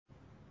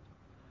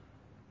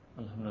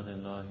الحمد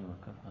لله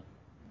وكفى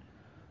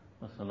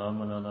وسلام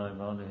على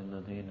عباده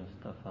الذين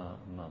اصطفى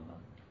أما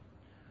بعد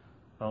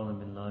أعوذ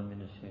بالله من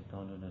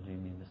الشيطان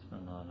الرجيم بسم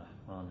الله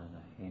الرحمن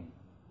الرحيم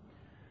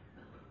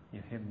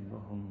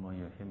يحبهم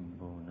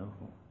ويحبونه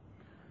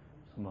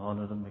سبحان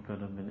ربك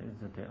رب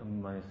العزة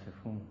عما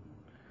يصفون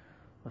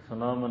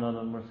وسلام على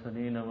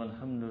المرسلين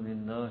والحمد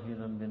لله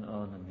رب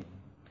العالمين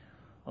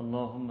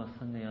اللهم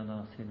صل على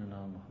سيدنا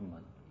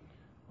محمد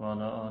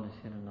وعلى آل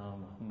سيدنا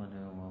محمد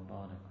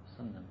وبارك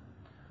وسلم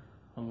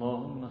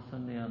اللهم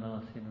صل على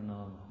سيدنا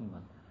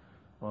محمد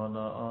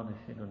وعلى آل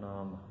سيدنا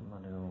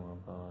محمد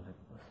وبارك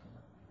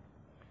وسلم.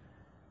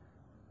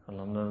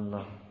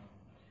 Alhamdulillah,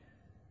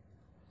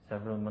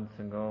 several months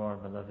ago our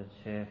beloved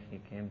Shaykh, he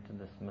came to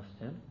this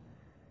masjid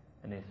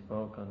and he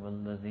spoke on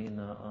وَالَّذِينَ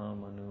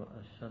آمَنُوا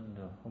أَشَدُّ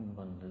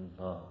حُبًّا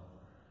لِلَّهِ,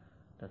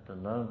 that the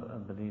love a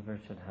believer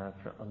should have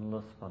for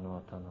Allah subhanahu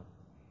wa ta'ala.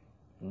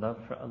 Love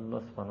for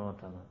Allah subhanahu wa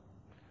ta'ala.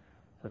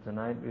 So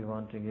tonight we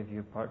want to give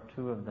you part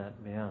 2 of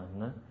that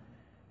bayan,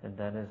 and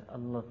that is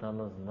Allah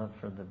Ta'ala's love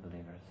for the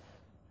believers.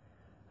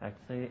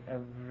 Actually,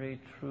 every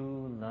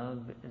true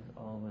love is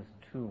always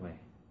two-way.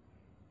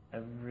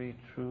 Every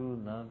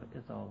true love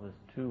is always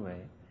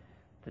two-way.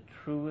 The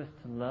truest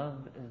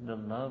love is the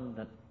love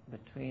that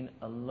between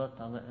Allah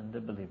Ta'ala and the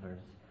believers.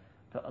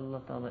 So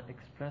Allah Ta'ala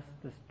expressed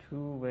this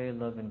two-way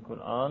love in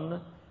Quran.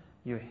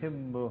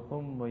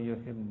 يُحِبُّهُمْ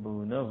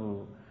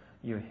وَيُحِبُّونَهُ.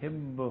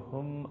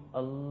 Yuhibbuhum,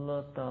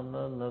 Allah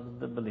Ta'ala loves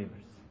the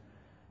believers.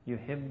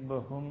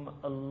 Yuhibbuhum,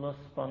 Allah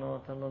subhanahu wa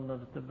ta'ala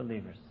loves the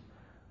believers.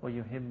 Wa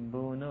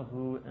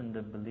yuhibbunahu, and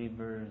the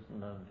believers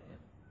love Him.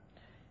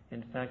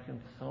 In fact, in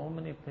so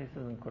many places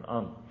in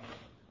Quran,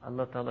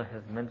 Allah Ta'ala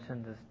has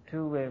mentioned this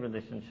two-way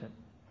relationship.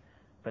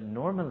 But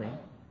normally,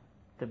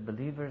 the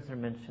believers are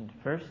mentioned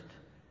first,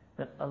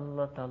 then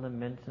Allah Ta'ala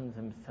mentions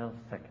Himself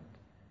second.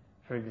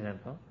 For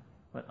example,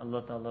 when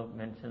Allah Ta'ala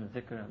mentions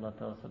zikr, Allah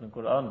Ta'ala said in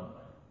Quran,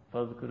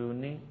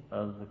 فَاذْكُرُونِي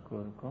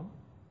أَذْكُرْكُمْ,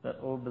 that,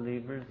 O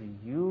believers,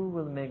 you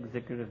will make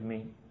zikr of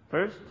me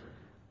first,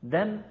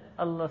 then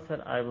Allah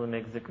said, I will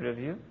make zikr of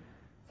you.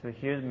 So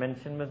here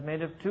mention was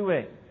made of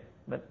two-way,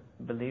 but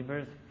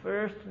believers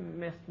first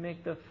must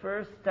make the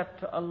first step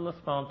to Allah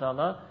subhanahu wa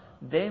ta'ala.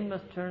 They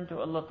must turn to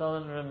Allah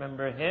Ta'ala and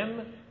remember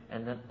Him,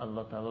 and then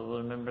Allah Ta'ala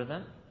will remember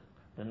them.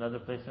 Another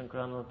place in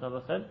Quran, Allah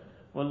Ta'ala said,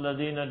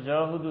 وَالَّذِينَ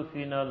جَاهُدُوا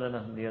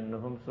فِينَا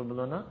لَنَهْدِيَنَّهُمْ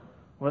سُبُلَنَا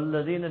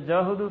وَالَّذِينَ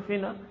جَاهُدُوا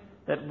فِينَا,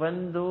 that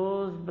when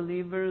those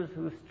believers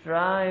who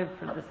strive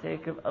for the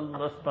sake of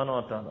Allah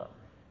subhanahu wa ta'ala,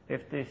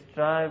 if they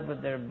strive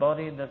with their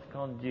body, that's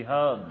called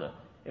jihad.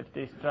 If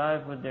they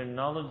strive with their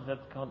knowledge,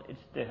 that's called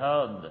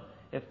ijtihad.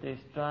 If they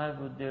strive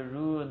with their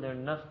ruh and their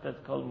nafs, that's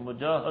called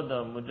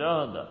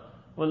mujahada.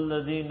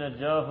 وَالَّذِينَ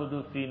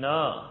جَاهُدُوا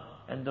فِينَا,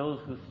 and those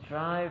who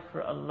strive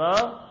for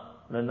Allah,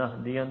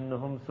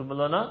 لَنَهْدِيَنَّهُمْ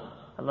سُبُلَنَا,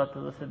 Allah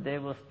Ta'ala said they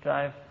will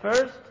strive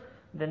first,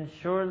 then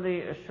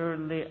surely,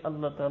 assuredly,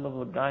 Allah Ta'ala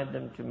will guide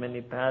them to many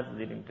paths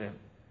leading to Him.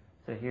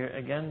 So here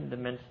again, the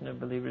mention of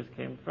believers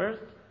came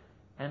first,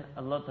 and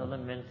Allah Ta'ala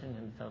mentioned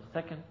Himself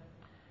second.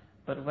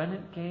 But when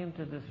it came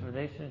to this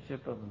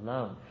relationship of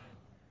love,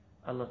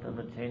 Allah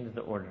Ta'ala changed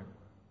the order.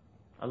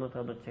 Allah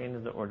Ta'ala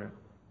changed the order.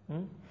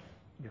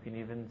 You can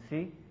even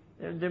see,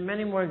 there are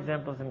many more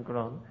examples in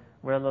Quran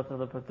where Allah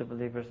Ta'ala put the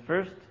believers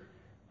first,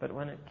 but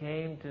when it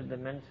came to the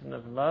mention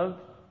of love,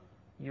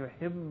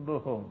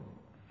 yuhibbuhum,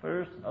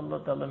 first,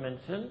 Allah Ta'ala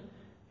mentioned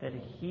that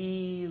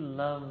He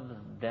loves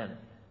them.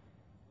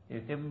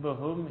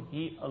 Yuhibbuhum,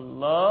 He,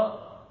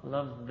 Allah,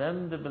 loves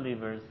them, the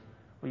believers.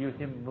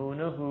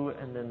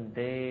 وَيُحِبُّونَهُ, and then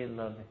they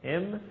love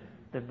Him.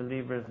 The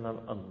believers love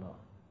Allah.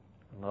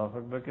 Allahu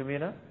Akbar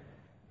Kabira.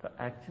 So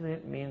actually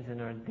it means in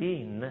our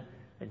deen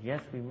that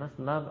yes, we must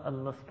love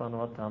Allah subhanahu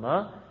wa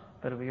ta'ala,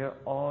 but we are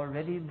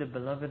already the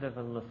beloved of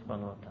Allah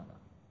subhanahu wa ta'ala.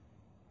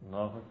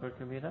 Allahu Akbar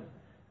Kabira.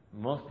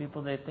 Most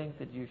people, they think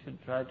that you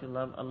should try to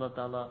love Allah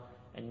Ta'ala,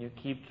 and you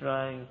keep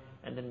trying,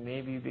 and then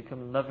maybe you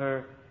become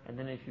lover, and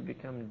then if you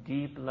become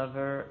deep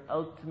lover,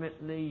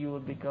 ultimately you will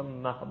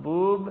become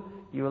mahbub,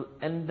 you will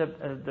end up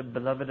as the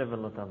beloved of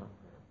Allah Ta'ala.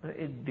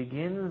 It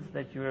begins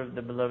that you are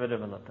the beloved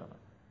of Allah Ta'ala.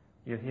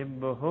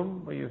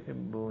 Yuhibbuhum wa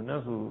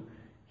yuhibbunahu,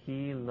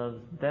 He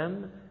loves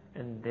them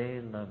and they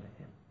love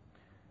Him.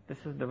 This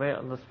is the way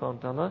Allah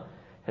subhanahu wa ta'ala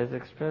has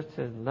expressed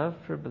His love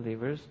for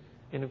believers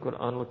in the Quran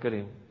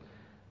al-Kareem.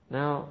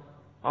 Now,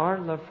 our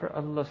love for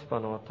Allah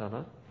subhanahu wa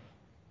ta'ala,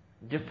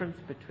 difference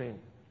between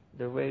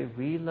the way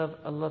we love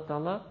Allah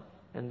Ta'ala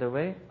and the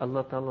way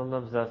Allah Ta'ala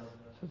loves us.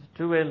 So it's a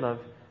two-way love,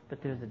 but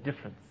there's a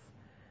difference.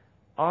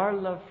 Our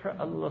love for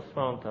Allah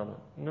subhanahu wa ta'ala,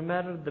 no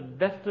matter the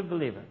best of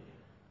believer,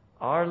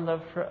 our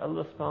love for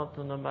Allah subhanahu wa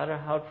ta'ala, no matter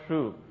how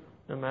true,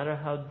 no matter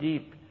how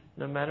deep,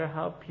 no matter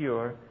how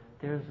pure,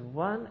 there's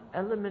one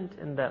element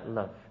in that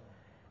love,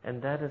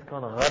 and that is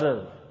called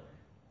gharaz,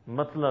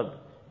 matlab.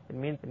 It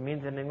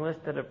means in English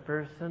that a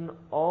person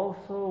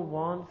also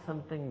wants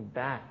something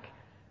back.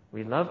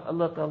 We love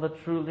Allah Ta'ala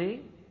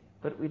truly,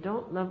 but we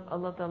don't love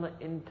Allah Ta'ala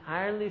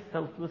entirely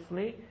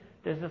selflessly.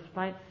 There's a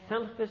slight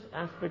selfish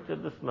aspect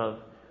of this love,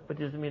 which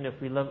doesn't mean if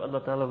we love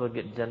Allah Ta'ala we'll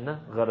get Jannah,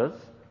 gharaz.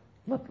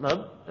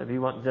 Matlab, that we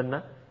want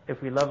Jannah.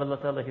 If we love Allah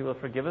Ta'ala, He will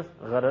forgive us.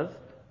 Gharaz,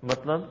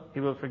 matlab, He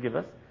will forgive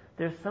us.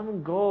 There's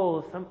some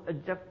goal, some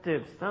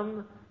objective,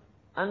 some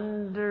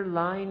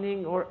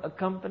underlining or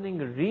accompanying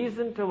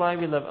reason to why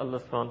we love Allah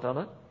subhanahu wa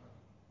ta'ala.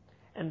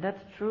 And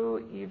that's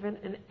true even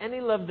in any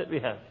love that we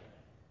have.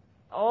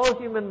 All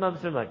human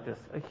loves are like this.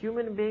 A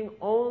human being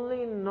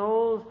only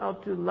knows how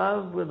to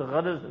love with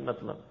gharaz and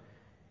matlab.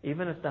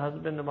 Even if the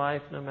husband and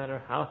wife, no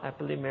matter how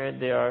happily married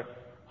they are,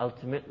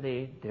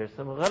 ultimately there's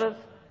some gharaz.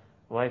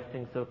 Wife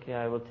thinks, okay,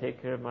 I will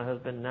take care of my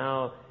husband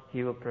now.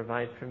 He will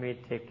provide for me,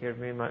 take care of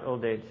me in my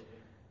old age.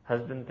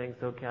 Husband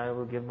thinks, okay, I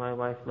will give my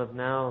wife love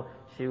now.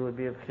 She will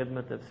be of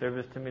khidmat, of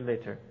service to me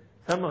later.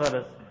 Some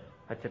gharaz.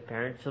 But to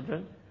parent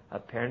children,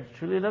 parents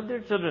truly love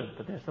their children.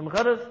 But there's some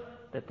gharaz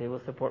that they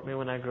will support me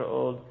when I grow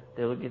old.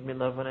 They will give me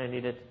love when I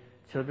need it.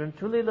 Children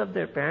truly love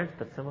their parents,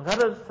 but some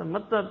gharaz, some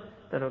matlab,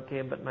 that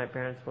okay, but my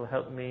parents will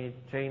help me,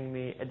 train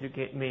me,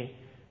 educate me.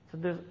 So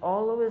there's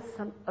always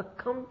some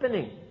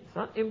accompanying. It's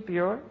not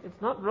impure,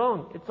 it's not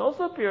wrong, it's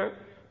also pure,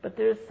 but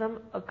there's some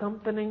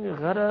accompanying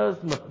gharaz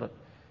matlab.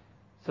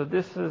 So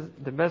this is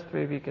the best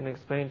way we can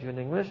explain to you in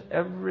English.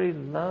 Every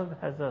love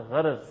has a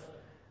gharaz.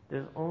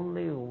 There's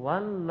only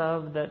one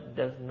love that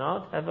does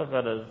not have a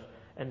gharaz,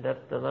 and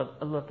that's the love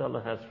Allah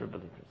Ta'ala has for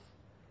believers.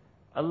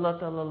 Allah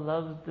Ta'ala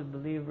loves the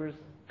believers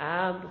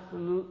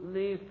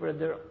absolutely for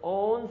their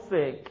own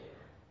sake.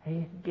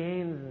 He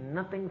gains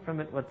nothing from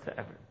it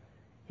whatsoever.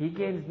 He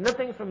gains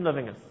nothing from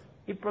loving us.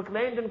 He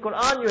proclaimed in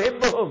Quran,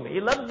 yuhibbuhum.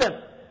 He loved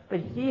them. But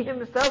He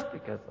Himself,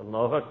 because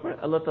Allahu Akbar,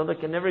 Allah Ta'ala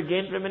can never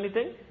gain from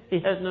anything. He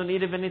has no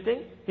need of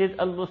anything. He is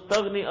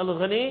Al-Mustaghni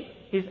Al-Ghani.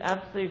 He's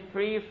absolutely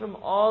free from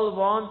all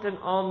want and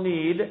all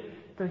need.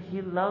 So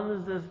He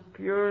loves us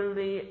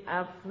purely,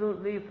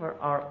 absolutely for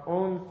our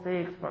own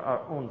sakes, for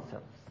our own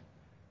selves.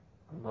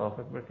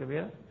 Allahu Akbar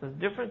Kabira. So it's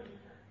different.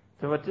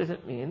 So what does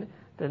it mean?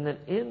 Then that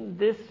in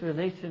this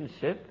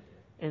relationship,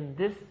 in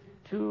this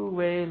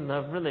two-way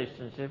love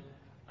relationship,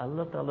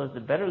 Allah Ta'ala is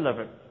the better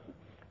lover.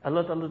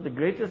 Allah Ta'ala is the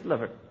greatest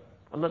lover.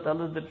 Allah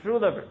Ta'ala is the true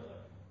lover.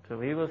 So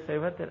we will say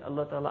what? That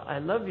Allah Ta'ala, I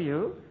love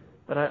you,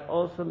 but I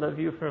also love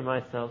you for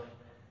myself.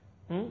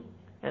 And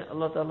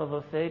Allah Ta'ala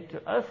will say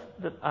to us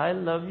that I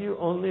love you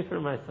only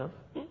for myself.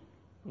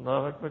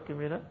 Allahu Akbar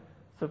Kabira.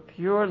 So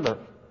pure love.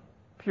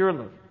 Pure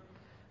love.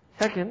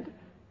 Second,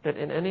 that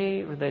in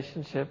any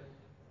relationship,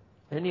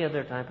 any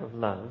other type of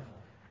love,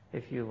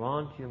 if you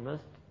want, you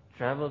must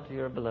travel to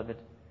your beloved.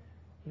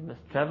 You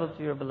must travel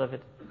to your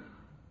beloved.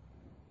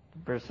 The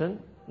person,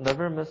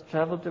 lover, must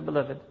travel to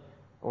beloved.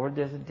 Or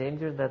there's a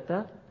danger that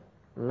the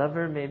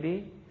lover may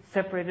be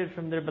separated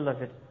from their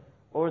beloved.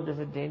 Or there's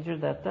a danger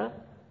that the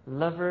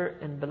lover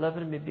and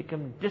beloved may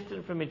become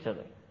distant from each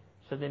other.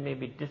 So they may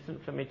be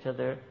distant from each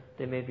other.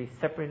 They may be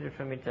separated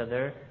from each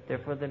other.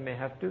 Therefore they may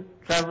have to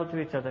travel to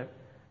each other.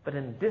 But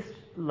in this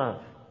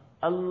love,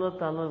 Allah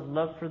Ta'ala's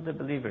love for the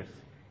believers,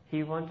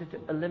 He wanted to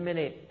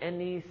eliminate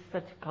any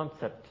such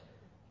concept.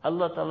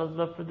 Allah Ta'ala's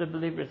love for the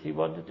believers, He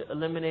wanted to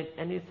eliminate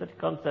any such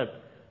concept.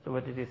 So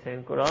what did He say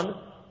in Quran?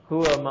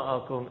 Huwa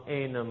ma'akum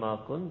ayna ma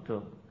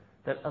kuntum.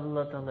 That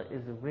Allah Ta'ala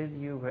is with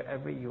you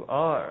wherever you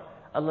are.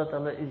 Allah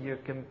Ta'ala is your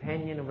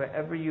companion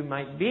wherever you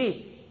might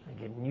be.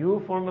 Again,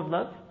 new form of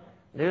love.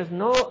 There's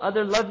no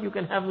other love you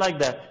can have like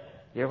that.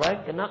 Your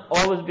wife cannot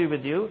always be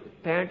with you.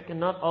 Parent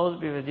cannot always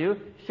be with you.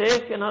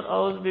 Shaykh cannot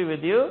always be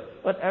with you.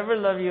 Whatever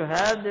love you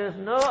have, there's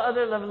no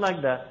other love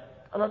like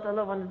that. Allah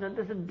Ta'ala wanted that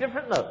this is a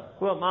different love.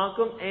 Huwa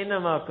ma'akum ayna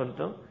ma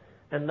kuntum.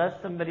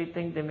 Unless somebody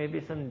thinks there may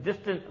be some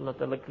distance, Allah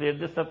Ta'ala cleared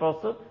this up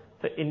also.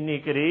 So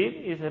inni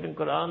qareeb, He said in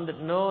Quran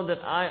that know that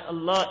I,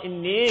 Allah,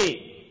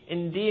 inni,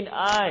 indeed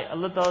I,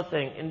 Allah Ta'ala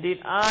saying, indeed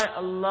I,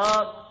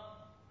 Allah,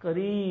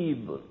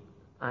 qareeb.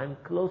 I'm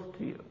close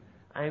to you.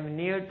 I'm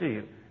near to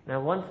you. Now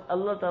once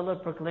Allah Ta'ala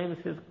proclaims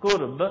His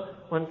qurb,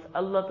 once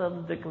Allah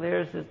Ta'ala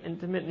declares His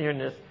intimate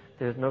nearness,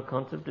 there is no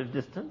concept of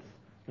distance,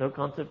 no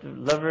concept of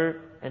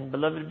lover and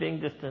beloved being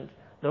distant,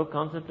 no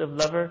concept of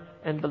lover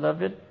and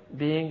beloved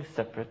being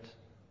separate.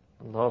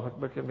 Allahu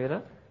Akbar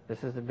Kabira.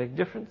 This is a big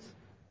difference.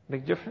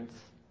 Big difference.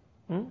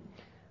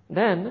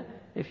 Then,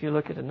 if you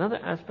look at another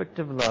aspect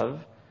of love,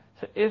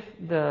 so if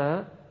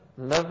the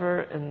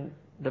lover and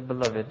the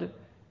beloved,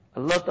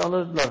 Allah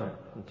Ta'ala is lover.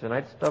 And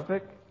tonight's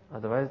topic,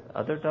 otherwise,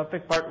 other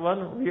topic, part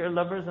 1, we are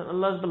lovers and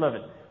Allah is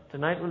beloved.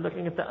 Tonight we're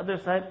looking at the other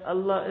side,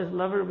 Allah is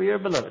lover, we are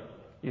beloved.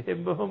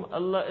 Yuhibbuhum,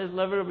 Allah is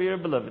lover, we are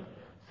beloved.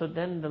 So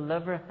then the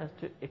lover has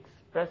to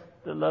express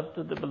the love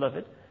to the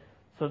beloved.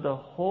 So the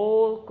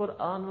whole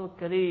Quran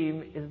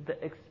al-Kareem is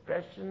the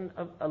expression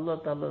of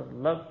Allah Ta'ala's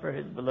love for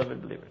His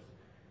beloved believers.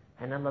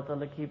 And Allah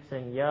Ta'ala keeps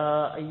saying,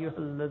 Ya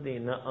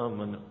ayyuhalladhina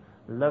amanu.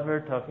 Lover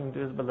talking to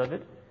his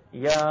beloved.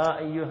 Ya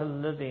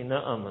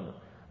ayyuhalladhina amanu.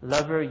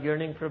 Lover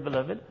yearning for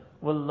beloved.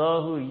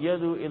 Wallahu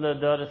yadu ila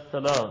dar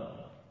as-salam.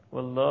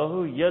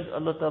 Wallahu yad.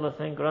 Allah Ta'ala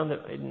saying Quran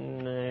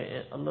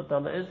that Allah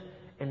Ta'ala is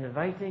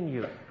inviting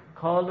you,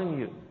 calling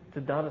you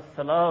to dar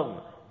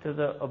as-salam, to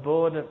the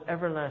abode of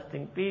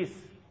everlasting peace,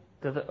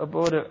 to the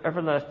abode of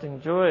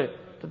everlasting joy,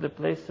 to the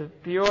place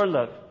of pure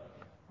love.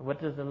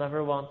 What does the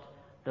lover want?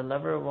 The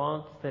lover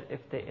wants that if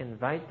they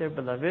invite their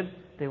beloved,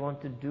 they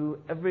want to do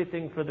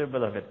everything for their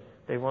beloved.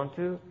 They want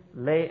to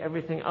lay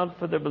everything out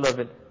for their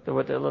beloved. So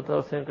what Allah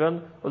Ta'ala says,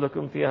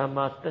 وَلَكُمْ فِيهَا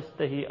مَا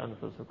تَشْتَهِي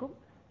أَنفُسُكُمْ,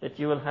 that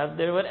you will have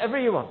there whatever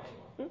you want.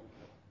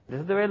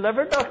 This is the way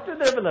lover talks to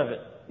their beloved.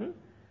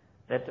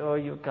 That, oh,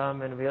 you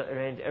come and we'll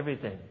arrange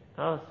everything.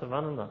 Oh,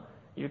 subhanAllah.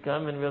 You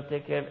come and we'll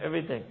take care of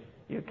everything.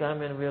 You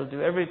come and we'll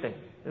do everything.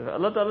 This is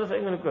Allah Ta'ala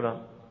saying in the Quran.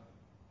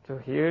 So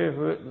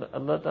here,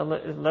 Allah Ta'ala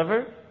is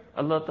lover.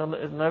 Allah Ta'ala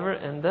is lover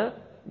and the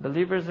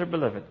believers are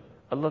beloved.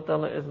 Allah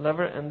Ta'ala is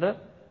lover and the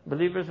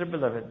believers are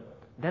beloved.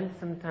 Then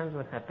sometimes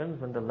what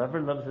happens when the lover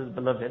loves his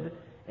beloved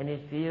and he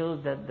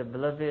feels that the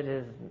beloved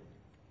is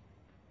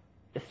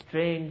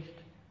estranged,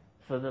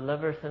 so the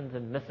lover sends a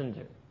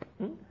messenger.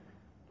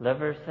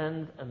 Lover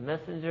sends a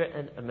messenger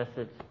and a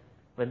message.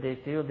 When they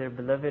feel their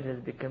beloved has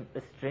become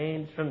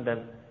estranged from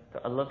them, so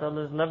Allah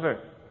Ta'ala is lover.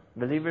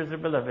 Believers are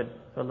beloved.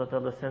 So Allah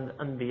Ta'ala sends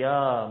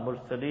Anbiya,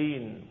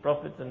 Mursaleen,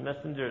 prophets and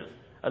messengers,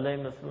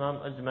 alayhim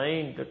assalam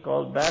ajma'in, to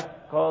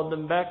call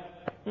them back,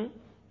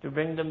 to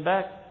bring them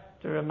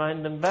back, to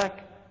remind them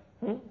back.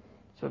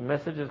 So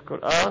message is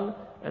Quran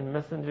and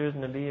messenger is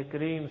Nabi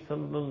Kareem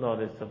sallallahu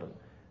alayhi wa sallam.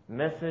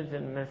 Message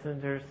and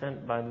messenger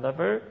sent by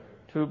lover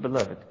to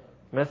beloved.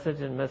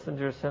 Message and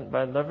messenger sent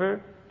by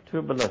lover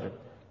to beloved.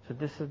 So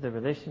this is the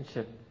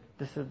relationship.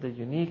 This is the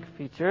unique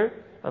feature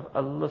of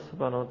Allah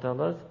subhanahu wa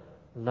ta'ala's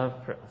love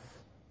for us.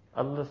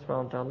 Allah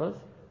subhanahu wa ta'ala's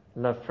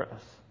love for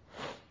us.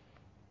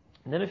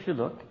 And then if you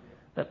look,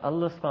 that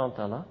Allah subhanahu wa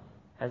ta'ala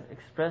has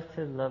expressed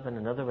His love in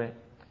another way.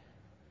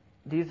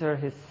 These are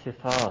His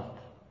sifat.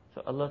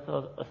 So Allah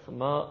Ta'ala's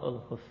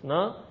Asma'ul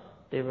Husna,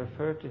 they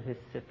refer to His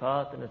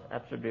sifat and His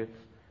attributes.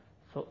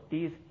 So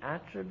these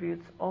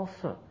attributes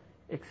also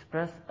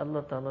express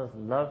Allah Ta'ala's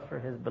love for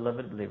His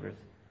beloved believers.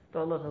 So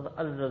Allah Ta'ala,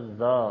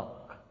 Al-Razzaq.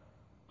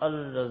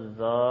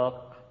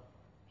 Al-Razzaq.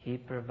 He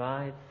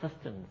provides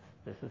sustenance.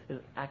 This is His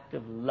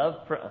active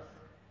love for us.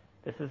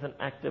 This is an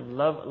active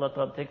love. Allah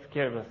Ta'ala takes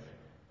care of us.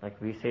 Like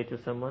we say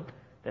to someone,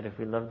 that if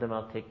we love them,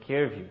 I'll take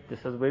care of you. This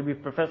is the way we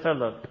profess our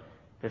love.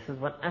 This is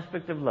one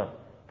aspect of love,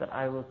 that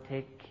I will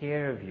take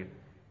care of you.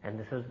 And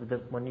this is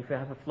when you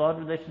have a flawed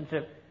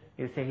relationship,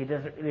 you say, he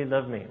doesn't really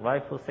love me.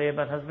 Wife will say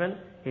about husband,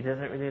 he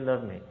doesn't really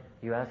love me.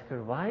 You ask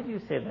her, why do you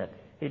say that?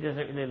 He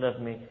doesn't really love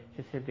me.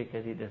 She said,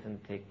 because he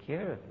doesn't take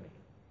care of me.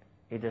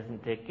 He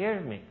doesn't take care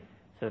of me.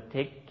 So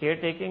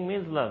caretaking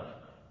means love.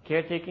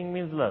 Caretaking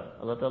means love.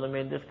 Allah Ta'ala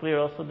made this clear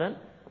also then.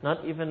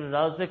 Not even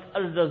Razik,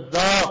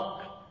 Al-Razzaq.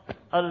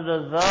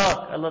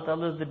 Al-Razzaq. Allah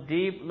Ta'ala is the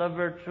deep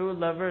lover, true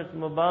lover. It's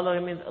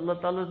Mubalagh, means Allah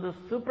Ta'ala is the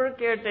super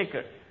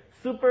caretaker,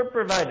 super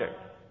provider.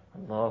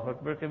 Allahu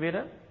Akbar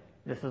Kabira.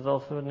 This is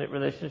also a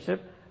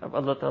relationship of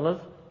Allah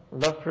Ta'ala's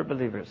love for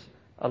believers.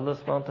 Allah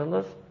subhanahu wa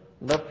ta'ala's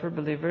love for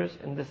believers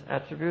in this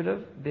attribute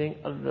of being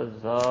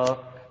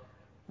Al-Razzaq.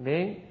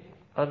 Being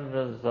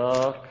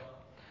Al-Razzaq.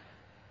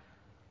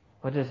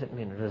 What does it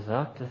mean?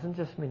 Razzaq doesn't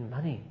just mean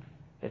money.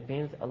 It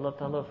means Allah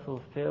Ta'ala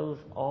fulfills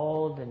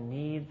all the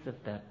needs of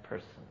that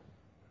person.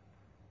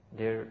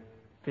 Their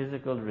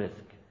physical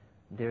risk,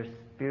 their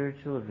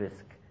spiritual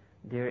risk,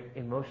 their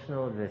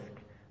emotional risk,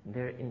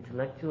 their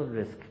intellectual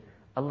risk.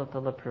 Allah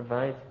Ta'ala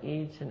provides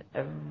each and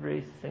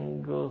every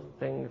single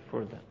thing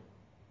for them.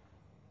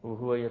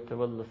 وَهُوَ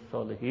يَتَوَلَّى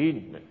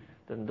الصَّالِحِينَ.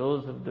 Then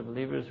those of the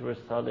believers who are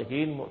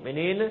salihin,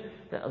 mu'mineen,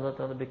 that Allah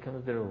Ta'ala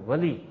becomes their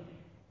wali.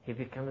 He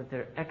becomes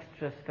their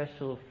extra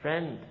special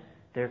friend,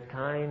 their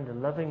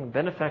kind, loving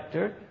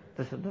benefactor.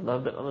 This is the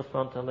love that Allah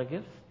subhanahu wa ta'ala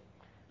gives.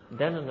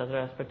 Then another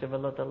aspect of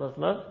Allah Ta'ala's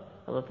love,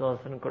 Allah Ta'ala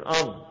said in the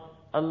Quran,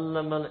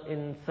 أَلَّمَ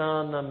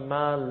الْإِنسَانَ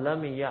مَا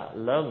لَمْ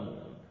يَعْلَمْ.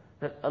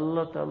 That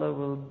Allah Ta'ala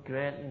will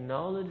grant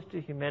knowledge to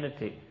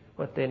humanity,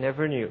 what they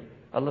never knew.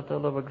 Allah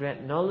Ta'ala will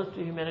grant knowledge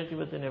to humanity,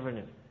 what they never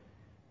knew.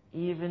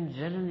 Even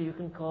generally, you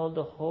can call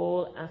the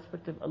whole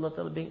aspect of Allah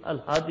Ta'ala being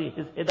Al-Hadi,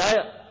 His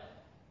Hidayah.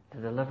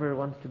 The lover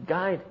wants to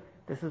guide.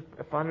 This is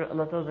upon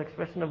Allah Ta'ala's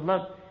expression of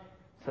love.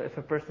 So if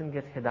a person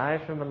gets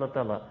hidayah from Allah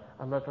Ta'ala,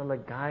 Allah Ta'ala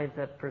guides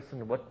that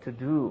person what to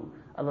do.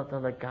 Allah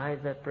Ta'ala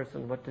guides that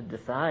person what to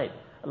decide.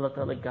 Allah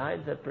Ta'ala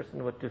guides that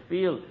person what to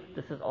feel.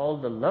 This is all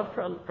the love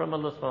from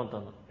Allah Subhanahu wa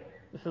Ta'ala.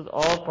 This is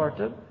all part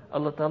of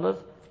Allah Ta'ala's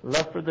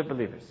love for the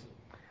believers.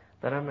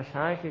 That our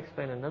Mashaykh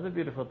explain another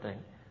beautiful thing,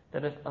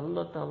 that if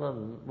Allah Ta'ala,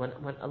 when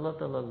Allah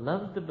Ta'ala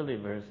loves the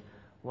believers,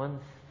 one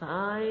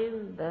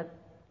sign that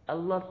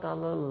Allah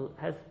Ta'ala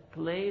has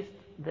placed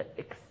the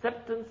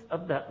acceptance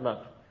of that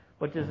love.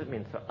 What does it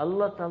mean? So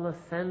Allah Ta'ala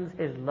sends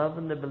His love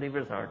in the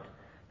believer's heart.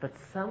 But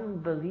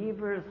some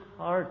believers'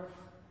 hearts,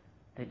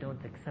 they don't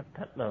accept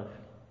that love.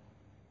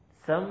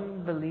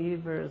 Some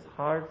believers'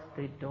 hearts,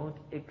 they don't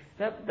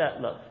accept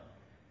that love.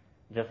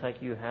 Just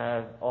like you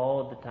have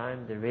all the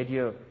time the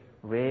radio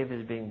wave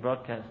is being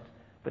broadcast.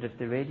 But if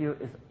the radio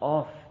is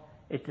off,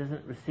 it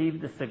doesn't receive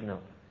the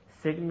signal.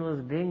 Signal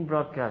is being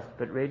broadcast,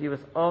 but radio is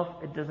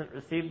off, it doesn't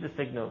receive the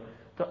signal.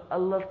 So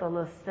Allah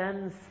Ta'ala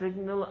sends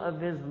signal of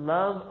His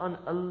love on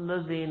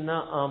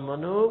alladhina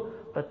amanu,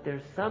 but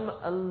there's some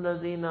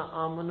alladhina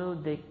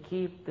amanu, they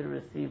keep the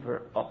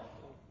receiver off.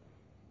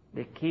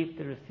 They keep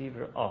the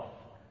receiver off.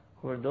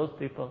 Who are those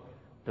people?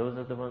 Those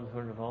are the ones who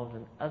are involved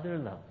in other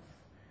loves.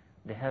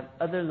 They have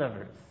other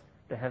lovers.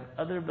 They have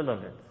other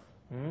beloveds.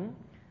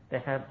 They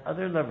have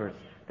other lovers.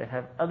 They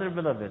have other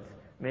beloveds.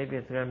 Maybe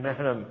it's their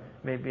mahram.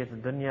 Maybe it's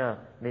dunya.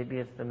 Maybe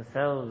it's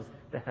themselves.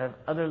 They have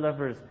other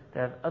lovers. They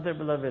have other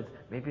beloveds.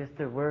 Maybe it's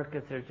their work.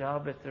 It's their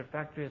job. It's their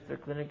factory. It's their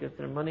clinic. It's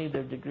their money,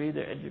 their degree,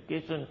 their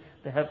education.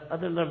 They have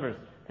other lovers.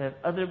 They have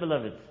other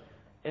beloveds.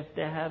 If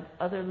they have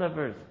other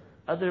lovers,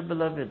 other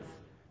beloveds,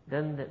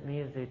 then that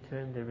means they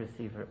turn the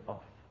receiver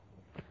off.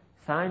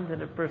 Sign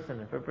that if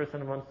a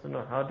person wants to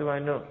know, how do I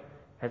know?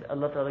 Has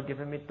Allah Ta'ala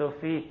given me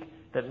tawfiq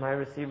that my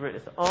receiver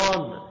is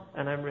on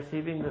and I'm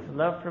receiving this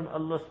love from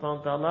Allah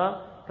subhanahu wa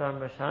ta'ala? So our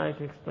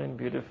Mashaykh explained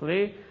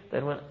beautifully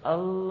that when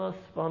Allah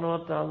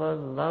subhanahu wa ta'ala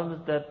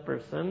loves that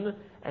person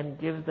and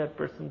gives that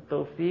person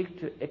tawfiq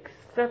to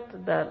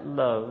accept that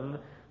love,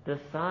 the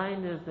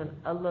sign is that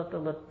Allah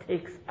Ta'ala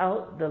takes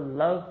out the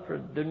love for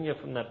dunya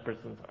from that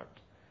person's heart.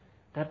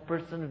 That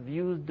person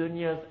views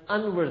dunya as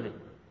unworthy.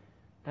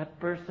 That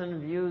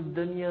person views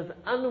dunya as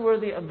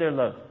unworthy of their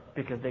love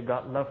because they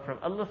got love from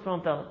Allah subhanahu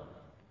wa ta'ala.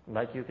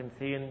 Like you can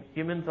see in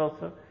humans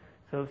also.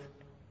 So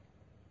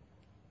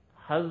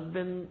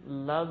husband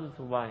loves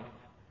wife.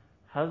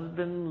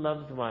 Husband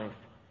loves wife.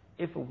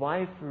 If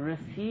wife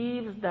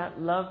receives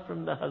that love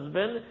from the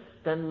husband,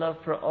 then love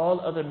for all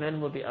other men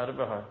will be out of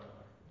her heart.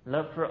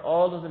 Love for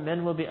all of the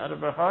men will be out of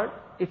her heart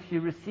if she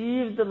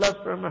receives the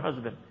love from her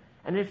husband.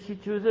 And if she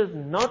chooses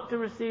not to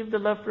receive the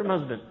love from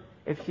husband,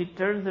 if she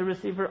turns the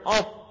receiver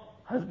off,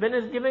 husband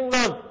is giving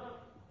love,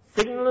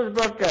 signal is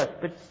broadcast,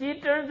 but she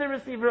turns the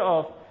receiver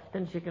off,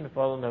 then she can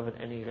fall in love with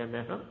any ghair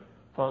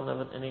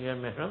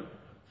mahram.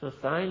 So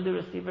sign the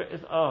receiver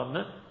is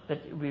on,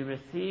 that we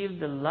receive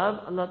the love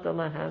Allah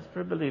Ta'ala has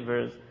for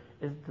believers,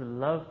 is the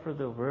love for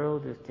the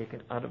world is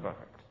taken out of our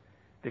heart.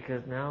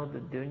 Because now the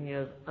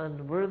dunya is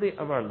unworthy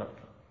of our love.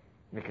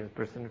 Because a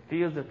person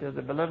feels that they're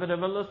the beloved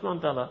of Allah subhanahu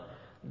wa ta'ala.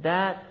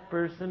 That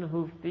person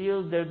who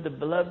feels they're the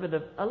beloved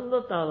of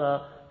Allah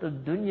Ta'ala, the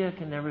dunya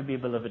can never be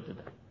beloved to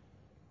them.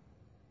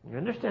 You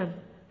understand?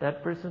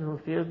 That person who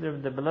feels they're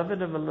the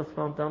beloved of Allah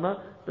subhanahu wa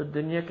ta'ala, the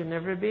dunya can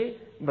never be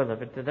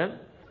beloved to them.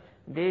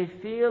 They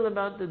feel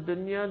about the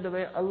dunya the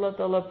way Allah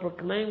Ta'ala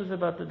proclaims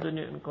about the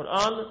dunya in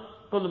Quran,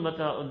 قُلْ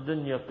مَتَاعُ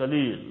الدُّنْيَا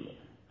قَلِيلٌ.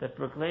 That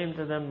proclaim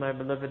to them, my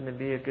beloved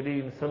Nabi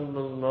Kareem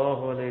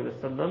sallallahu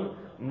alayhi wa sallam,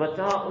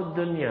 mata'ud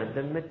dunya,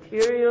 the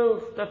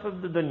material stuff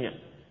of the dunya,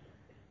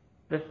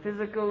 the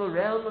physical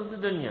realm of the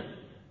dunya.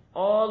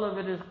 All of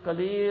it is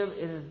qaleel,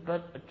 it is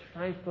but a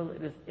trifle,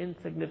 it is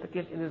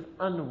insignificant, it is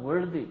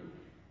unworthy.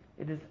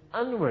 It is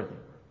unworthy.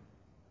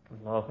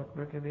 Allahu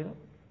Akbar kabira.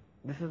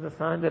 This is the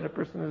sign that a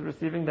person is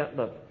receiving that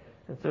love.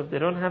 And so if they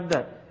don't have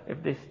that,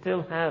 if they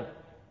still have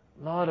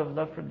a lot of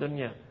love for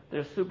dunya,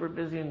 they're super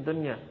busy in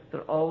dunya,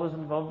 they're always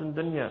involved in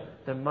dunya,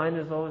 their mind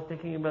is always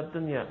thinking about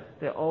dunya,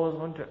 they always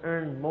want to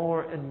earn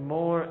more and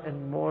more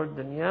and more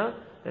dunya,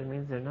 that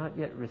means they're not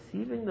yet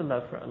receiving the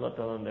love for Allah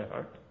Ta'ala in their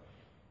heart.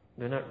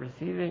 They're not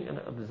receiving and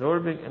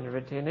absorbing and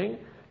retaining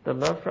the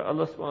love for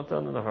Allah subhanahu wa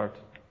ta'ala in the heart.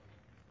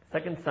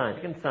 Second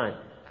sign,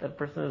 that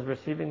person is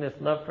receiving this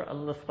love for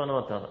Allah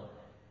subhanahu wa ta'ala,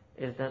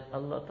 is that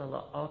Allah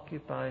Ta'ala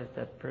occupies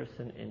that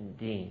person in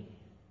deen.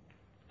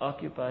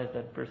 Occupies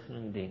that person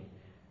in deen.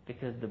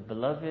 Because the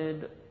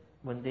beloved,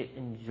 when they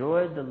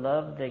enjoy the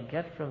love they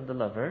get from the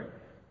lover,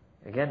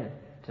 again,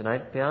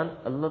 tonight beyond,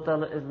 Allah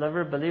Ta'ala is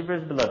lover, believer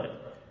is beloved.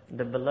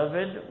 The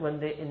beloved, when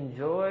they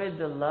enjoy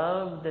the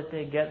love that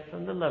they get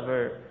from the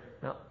lover,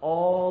 now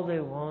all they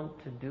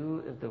want to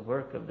do is the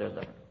work of their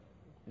lover.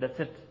 That's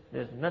it.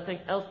 There's nothing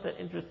else that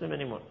interests them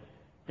anymore.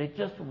 They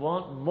just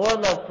want more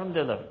love from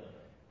their lover.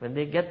 When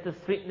they get the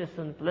sweetness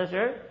and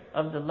pleasure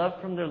of the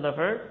love from their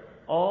lover,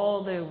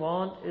 all they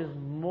want is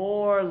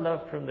more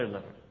love from their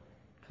lover.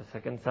 So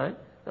second sign,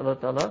 Allah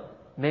Ta'ala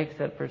makes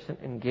that person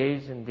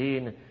engaged in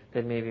deen.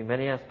 There may be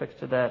many aspects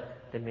to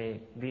that. They may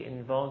be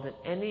involved in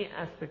any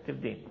aspect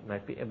of deen.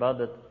 Might be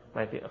ibadat,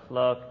 might be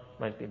akhlaq,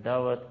 might be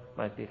dawat,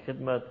 might be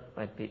khidmat,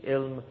 might be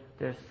ilm.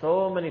 There's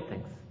so many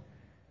things.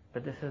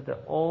 But this is the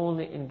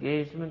only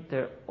engagement,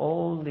 their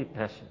only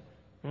passion.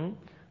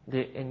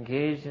 They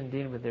engage in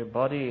deen with their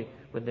body,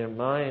 with their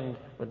mind,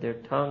 with their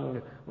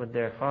tongue, with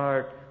their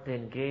heart. They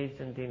engage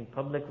in deen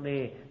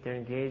publicly. They're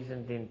engaged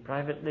in deen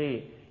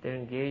privately. They're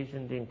engaged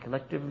in deen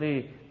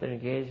collectively. They're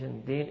engaged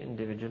in deen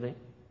individually.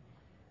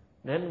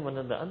 Then one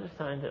of the other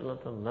signs that Allah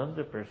Ta'ala loves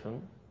a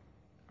person,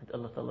 that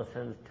Allah Ta'ala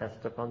sends a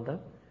test upon them.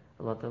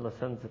 Allah Ta'ala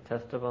sends a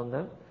test upon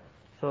them.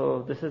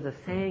 So this is a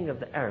saying of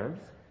the Arabs.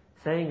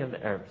 إِذَا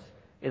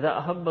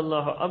أَحَبَّ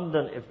اللَّهُ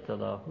عَبْدًا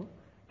إِبْتَلَاهُ.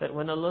 That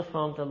when Allah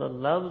subhanahu wa ta'ala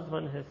loves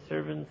one of His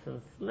servants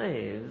and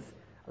slaves,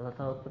 Allah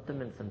Ta'ala put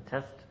them in some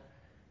test.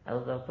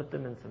 Allah Ta'ala put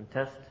them in some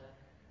test.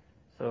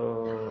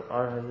 So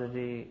our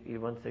Hazrati, he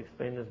once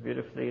explained this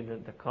beautifully,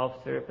 that the cough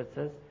syrup, it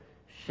says,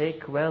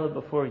 shake well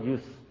before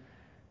use.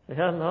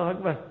 Ya Allah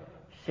Akbar.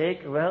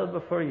 Shake well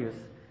before use.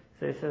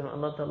 So he says,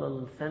 Allah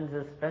Ta'ala sends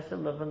a special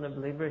love on the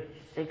believer,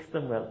 He shakes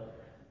them well.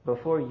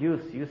 Before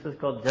use. Use is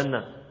called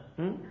Jannah.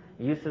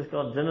 Use is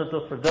called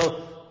Jannatul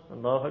Firdaus.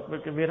 Allahu Akbar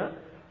Kabira.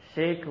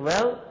 Shake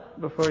well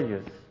before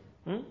use.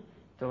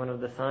 So one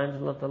of the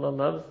signs Allah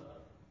Ta'ala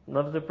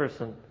loves a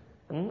person,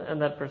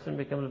 and that person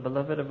becomes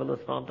beloved of Allah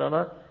subhanahu wa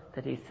ta'ala,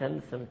 that He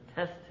sends some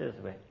tests his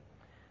way.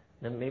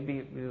 Now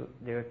maybe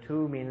there are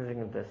two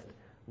meanings of this.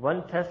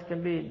 One test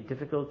can be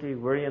difficulty,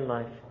 worry in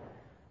life.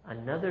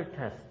 Another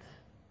test,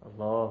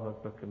 Allahu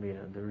Akbar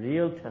Kabira, the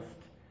real test.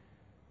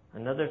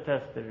 Another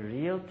test, the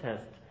real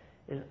test,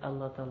 is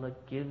Allah Ta'ala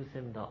gives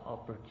him the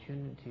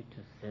opportunity to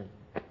sin.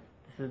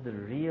 This is the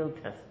real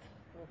test.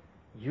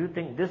 You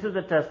think this is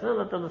the test. No,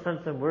 Allah Ta'ala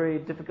sends some worry,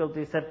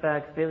 difficulty,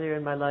 setback, failure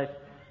in my life.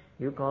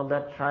 You call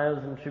that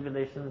trials and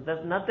tribulations.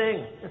 That's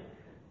nothing.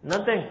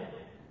 Nothing.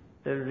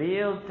 The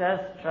real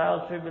test,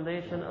 trial,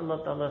 tribulation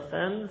Allah Ta'ala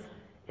sends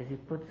is He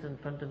puts in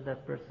front of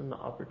that person the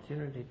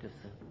opportunity to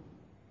sin.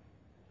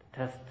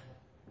 Test.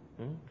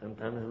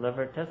 Sometimes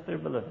lover test their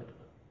beloved.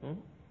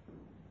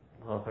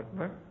 Allahu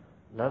Akbar.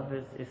 Love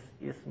is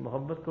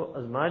mohabbat ko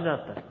azmaya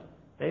jata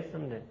hai.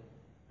 Someday.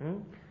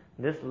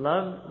 This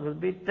love will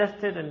be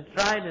tested and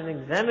tried and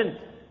examined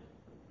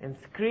and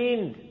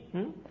screened.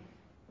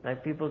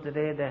 Like people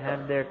today, they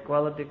have their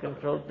quality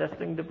control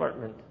testing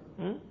department.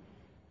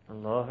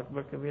 Allahu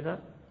Akbar Kabira.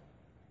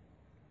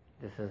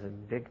 This is a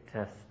big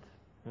test.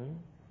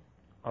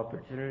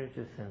 Opportunity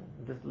to sin.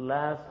 This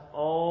lasts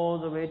all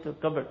the way to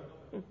Qabr.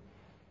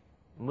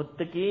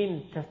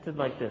 Muttaqeen tested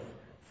like this.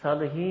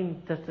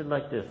 Salihin tested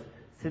like this.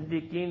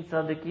 Siddiqeen,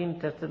 Sadiqeen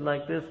tested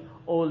like this.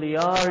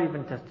 Awliya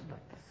even tested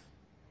like this.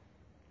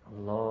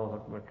 Allahu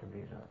Akbar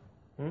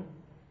Kabira.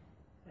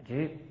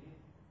 Ajib.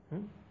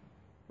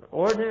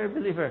 Ordinary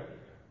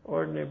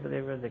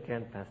believer, they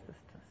can't pass this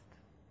test.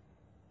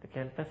 They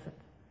can't pass it.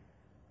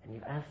 And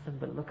you ask them,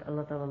 but look,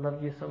 Allah Ta'ala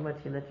loved you so much,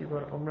 He let you go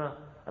to Umrah.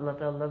 Allah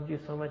Ta'ala loved you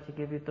so much, He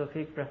gave you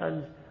tawfiq for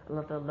Hajj.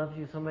 Allah Ta'ala loves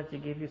you so much, He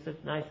gave you such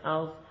nice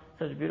house,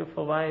 such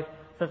beautiful wife,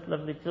 such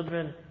lovely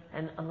children.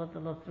 And Allah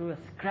Ta'ala threw a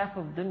scrap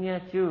of dunya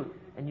at you,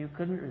 and you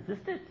couldn't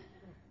resist it.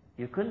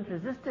 You couldn't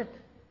resist it.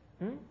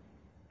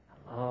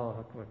 Allahu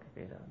Akbar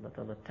Kabira. Allah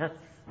Ta'ala tests.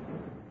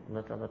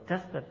 Allah Ta'ala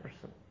tests that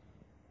person.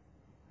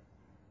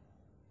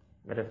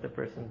 But if the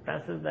person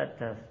passes that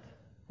test,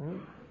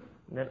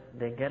 then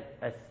they get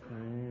a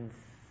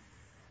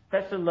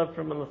special love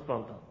from Allah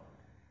subhanahu wa ta'ala.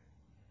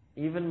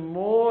 Even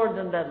more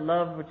than that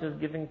love which is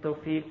giving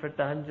tawfiq for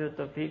tahajjud,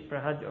 tawfiq for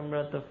hajj,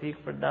 umrah, tawfiq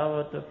for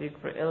dawah, tawfiq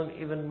for ilm,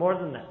 even more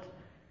than that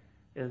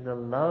is the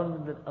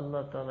love that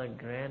Allah Ta'ala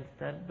grants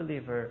that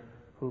believer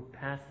who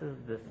passes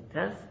this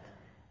test,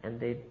 and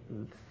they've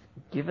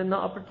given the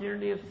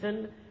opportunity of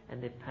sin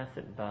and they pass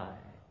it by.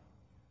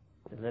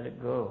 They let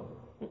it go.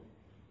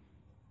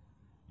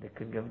 They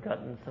could have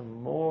gotten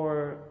some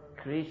more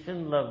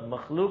creation love,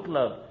 makhluk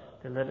love.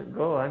 They let it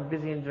go. I'm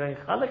busy enjoying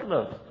khaliq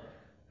love.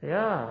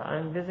 Yeah,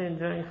 I'm busy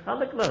enjoying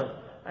khaliq love.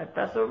 I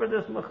pass over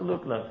this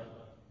makhluk love.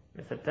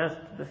 It's a test.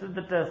 This is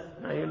the test.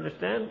 Now you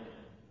understand?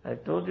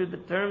 I've told you the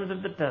terms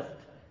of the test.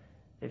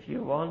 If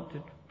you want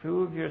to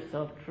prove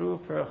yourself true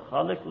for a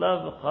khaliq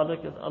love,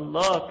 khaliq is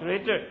Allah,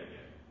 creator.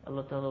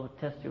 Allah Ta'ala will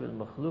test you with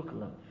makhluk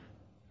love.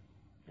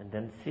 And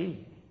then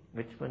see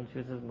which one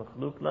chooses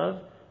makhluk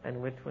love and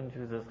which one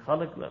chooses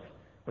khaliq love.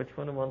 Which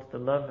one wants the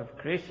love of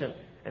creation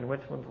and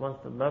which one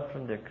wants the love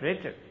from their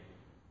creator.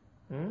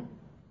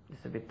 This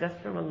will be a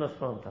test from Allah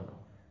subhanahu wa ta'ala.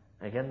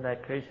 Again,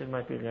 that creation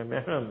might be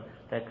ghamaram,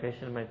 that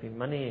creation might be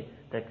money,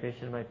 that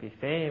creation might be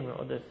fame,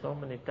 or there's so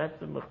many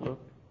types of makhluk.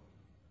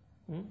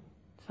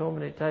 So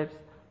many types,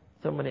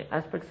 so many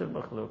aspects of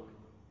makhluk.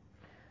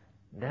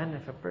 Then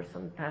if a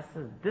person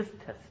passes this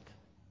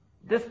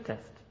test,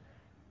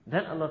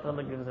 then Allah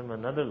Ta'ala gives him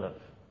another love.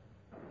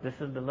 This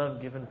is the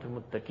love given to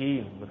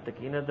muttaqeen.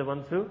 Muttaqeen are the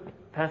ones who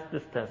pass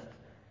this test.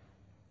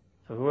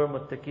 So who are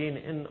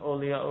muttaqeen? In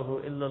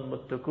awliya'uhu illa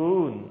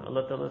al-muttaqoon.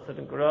 Allah Ta'ala said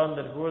in Quran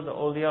that who are the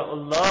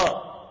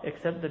awliya'ullah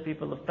except the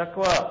people of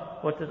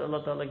taqwa. What did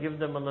Allah Ta'ala give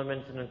them? Allah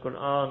mentioned in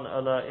Quran,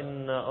 Ala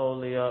inna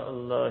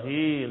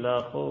awliya'ullahi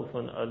la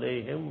khawfun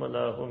alayhim wa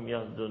la hum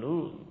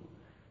yahzanun.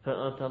 So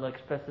Allah Ta'ala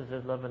expresses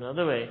His love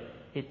another way.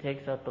 He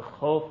takes out the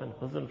khawf and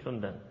huzn from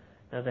them.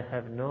 Now they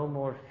have no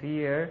more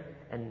fear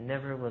and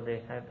never will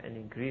they have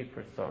any grief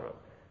or sorrow.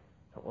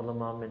 The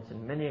ulama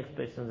mentioned many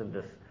explanations of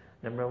this.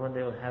 Number one,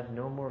 they will have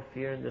no more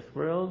fear in this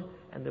world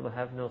and they will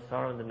have no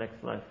sorrow in the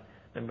next life.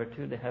 Number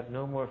two, they have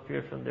no more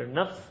fear from their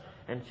nafs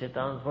and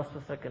shaitan's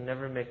waswasa can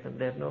never make them.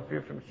 They have no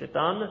fear from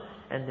shaitan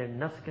and their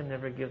nafs can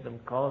never give them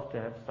cause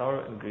to have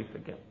sorrow and grief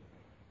again.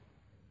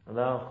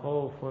 La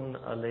khawfun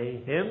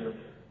alayhim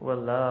wa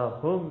la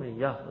hum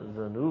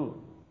yahzanun.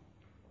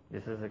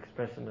 This is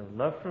expression of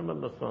love from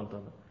Allah subhanahu wa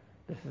ta'ala.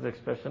 This is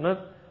expression of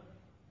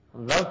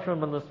love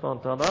from Allah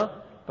subhanahu wa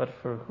ta'ala. But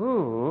for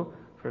who?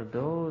 For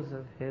those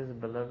of His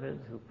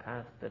beloveds who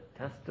pass the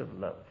test of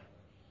love.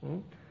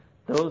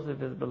 Those of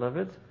His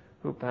beloveds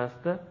who pass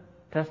the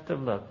test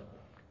of love.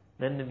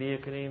 Then Nabi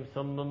Kareem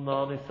sallallahu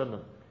alayhi wa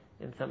sallam,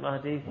 in some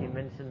hadith he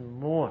mentioned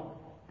more.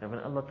 That when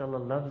Allah Ta'ala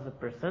loves a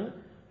person,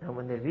 and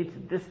when they reach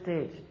this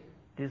stage,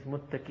 these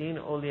muttaqeen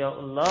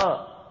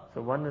awliya'ullah.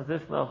 So one is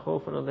this, la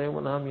khawfun alayhim wa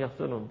la hum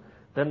yahzanun.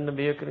 Then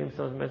Nabi Karim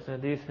sallallahu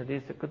mentioned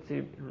hadith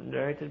Qudsi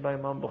narrated by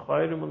Imam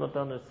Bukhari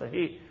Mulatan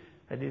Sahih.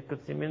 Hadith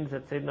Qudsi means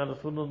that Sayyidina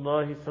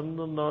Rasulullah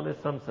sallallahu alaihi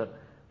wasallam said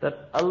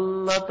that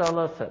Allah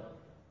Ta'ala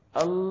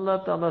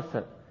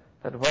said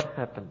that what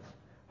happens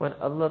when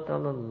Allah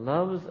Ta'ala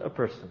loves a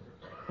person?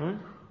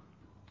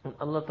 When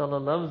Allah Ta'ala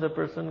loves a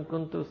person,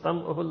 kuntu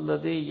sam'uhu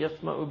alladhi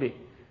yasma'u bih,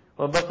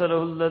 wa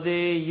basarahu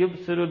alladhi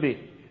yubsiru bih,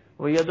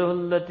 wa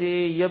yaduhu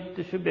allati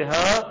yabtishu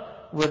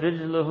biha, wa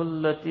rijluhu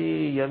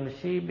allati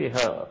yamshi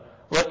biha,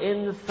 wa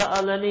in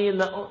sa'alani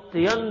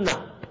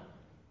la'u'tiyanna.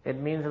 It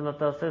means Allah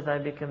Ta'ala says, I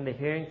become the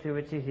hearing through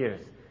which He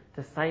hears,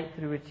 the sight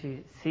through which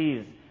He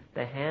sees,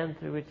 the hand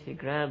through which He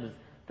grabs,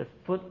 the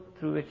foot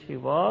through which He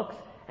walks,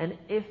 and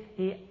if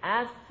He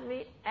asks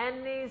me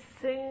any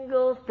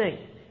single thing,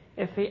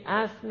 وَإِن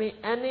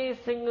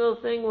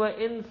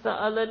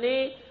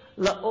سَأَلَنِي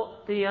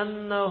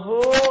لَأُؤْتِيَنَّهُ,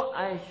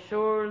 I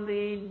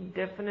surely,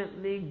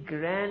 definitely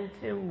grant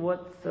him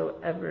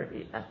whatsoever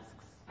he asks.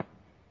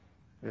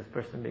 This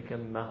person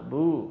becomes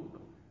mahbub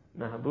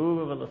of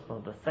Allah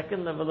subhanahu. The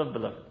second level of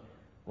beloved.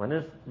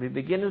 We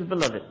begin as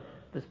beloved.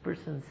 This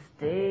person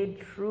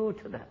stayed true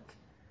to that.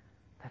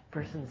 That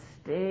person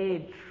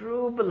stayed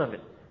true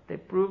beloved. They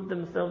proved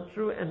themselves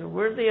true and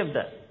worthy of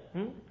that.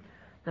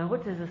 Now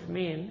what does this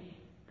mean?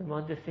 The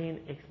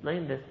Muhaddithin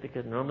explained this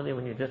because normally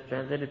when you just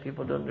translate it,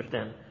 people don't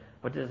understand.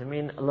 What does it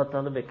mean? Allah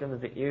Ta'ala becomes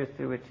the ears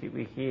through which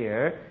we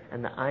hear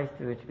and the eyes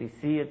through which we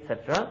see,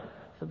 etc.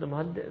 So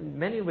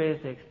many ways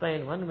to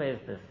explain. One way is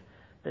this,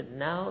 that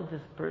now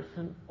this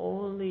person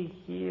only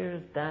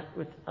hears that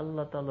which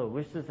Allah Ta'ala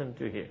wishes him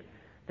to hear.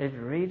 They've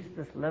reached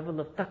this level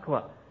of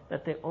taqwa,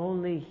 that they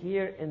only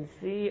hear and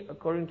see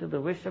according to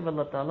the wish of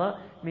Allah Ta'ala,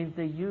 means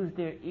they use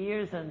their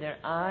ears and their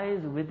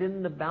eyes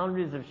within the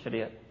boundaries of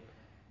Sharia.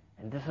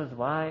 And this is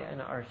why in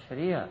our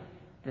Sharia,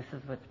 this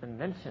is what's been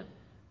mentioned,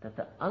 that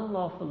the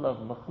unlawful love,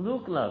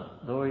 makhluk love,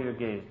 lower your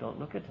gaze, don't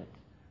look at it.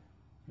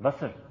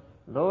 Basar,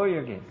 lower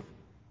your gaze.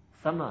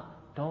 Sama,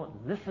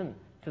 don't listen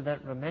to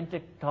that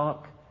romantic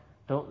talk.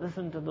 Don't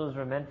listen to those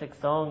romantic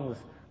songs.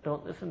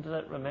 Don't listen to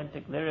that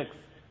romantic lyrics.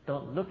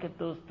 Don't look at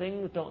those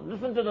things. Don't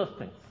listen to those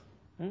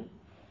things.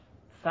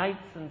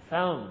 Sights and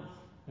sounds.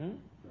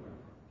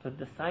 So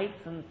the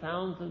sights and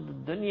sounds of the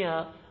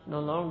dunya no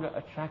longer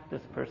attract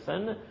this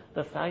person.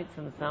 The sights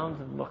and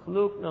sounds of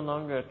makhluk no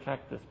longer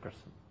attract this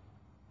person.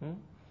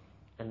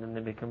 And then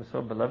they become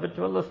so beloved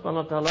to Allah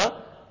subhanahu wa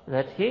ta'ala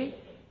that He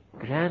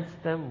grants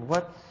them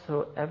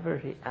whatsoever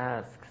He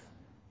asks.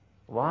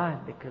 Why?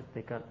 Because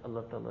they got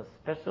Allah Ta'ala's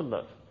special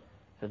love.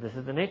 So this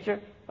is the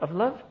nature of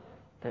love,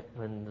 that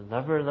when the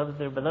lover loves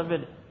their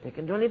beloved, they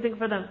can do anything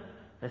for them.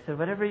 They say,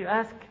 whatever you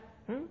ask.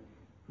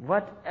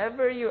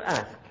 Whatever you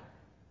ask.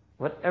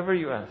 Whatever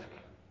you ask.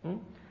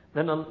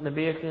 Then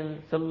Nabi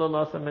Akin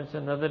sallallahu alaihi wasallam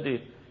mentioned another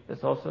deed.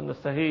 It's also in the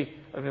Sahih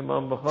of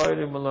Imam Bukhari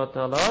rahimahullah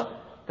ta'ala,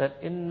 that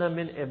inna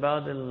min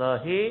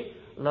ibadillahi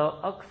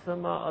la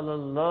aqsama ala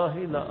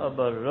Allahi la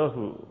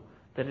abarrahu.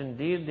 That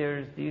indeed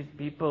there's these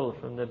people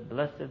from the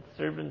blessed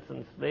servants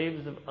and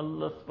slaves of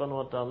Allah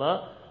subhanahu wa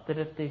ta'ala, that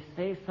if they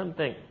say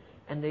something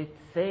and they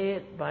say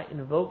it by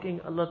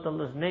invoking Allah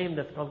Ta'ala's name,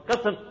 that's called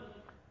qasam,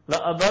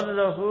 la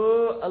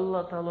abarrahu,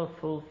 Allah Ta'ala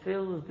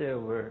fulfills their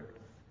words.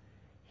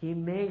 He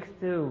makes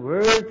their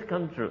words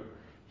come true.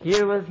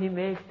 Here was He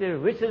makes their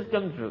wishes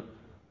come true.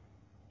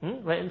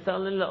 وَإِنْ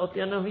سَأَلَنِ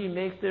لَأُعْطِيَنَّهُ, He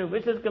makes their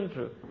wishes come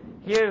true.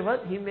 Here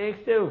what? He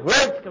makes their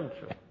words come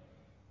true.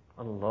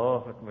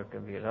 Allahu Akbar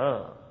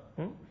Kabira.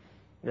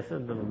 This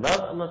is the love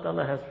Allah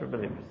Ta'ala has for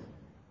believers.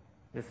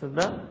 This is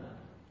the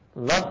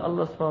love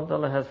Allah subhanahu wa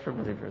ta'ala has for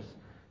believers.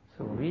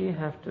 So we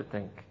have to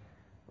think.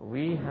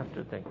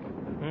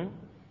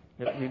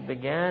 That we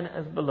began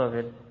as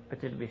beloved,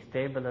 but did we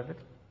stay beloved?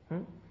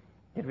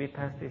 Did we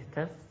pass these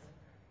tests?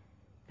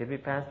 Did we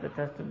pass the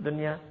test of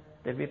dunya?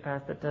 Did we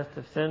pass the test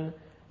of sin?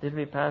 Did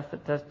we pass the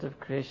test of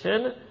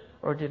creation?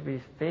 Or did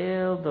we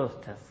fail those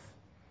tests?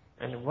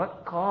 And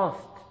what cost?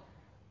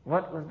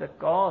 What was the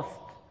cost?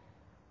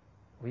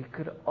 We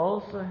could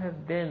also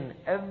have been,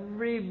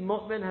 every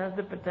mu'min has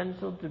the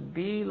potential to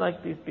be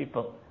like these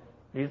people.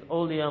 These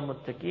awliya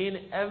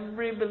muttaqeen,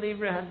 every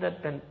believer has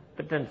that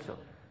potential.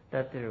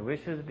 That their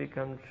wishes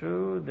become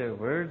true, their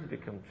words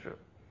become true.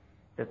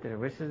 That their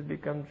wishes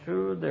become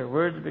true, their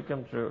words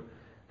become true.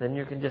 Then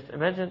you can just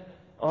imagine,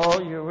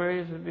 all your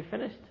worries would be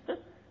finished.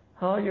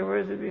 All your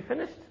worries would be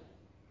finished.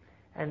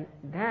 And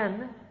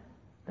then,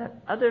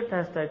 that other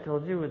test I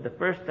told you, with the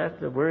first test,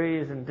 the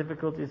worries and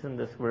difficulties in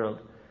this world.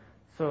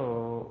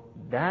 So,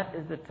 that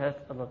is the test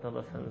Allah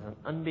Ta'ala sends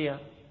on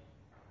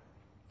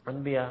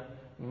Anbiya.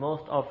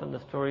 Most often the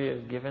story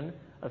is given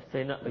of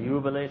Sayyidina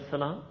Ayyub alayhi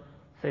salam.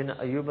 Sayyidina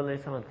Ayyub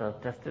alayhi salam, Allah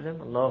tested him,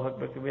 Allahu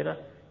Akbar Kabira.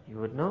 You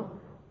would know,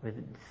 with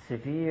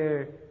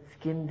severe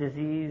skin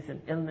disease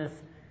and illness,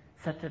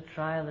 such a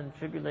trial and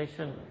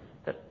tribulation,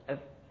 that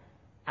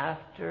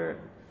after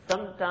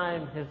some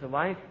time his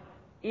wife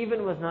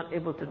even was not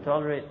able to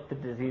tolerate the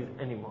disease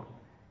anymore.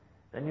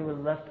 Then he was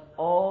left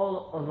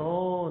all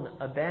alone,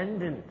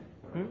 abandoned.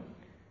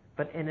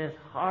 But in his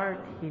heart,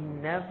 he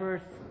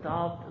never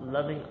stopped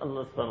loving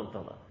Allah subhanahu wa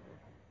ta'ala.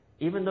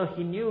 Even though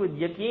he knew with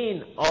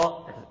yaqeen,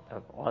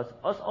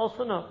 us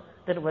also know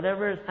that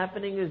whatever is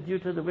happening is due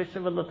to the wish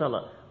of Allah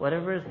Ta'ala.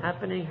 Whatever is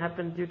happening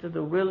happens due to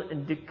the will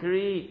and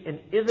decree and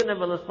idhn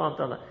of Allah Subhanahu wa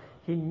Ta'ala.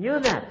 He knew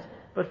that.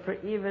 But for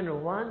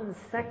even 1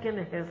 second,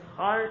 his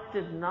heart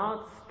did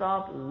not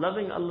stop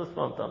loving Allah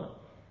Subhanahu wa Ta'ala.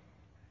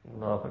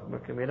 Allahu Akbar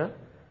Kabira.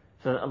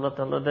 So Allah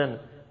Ta'ala then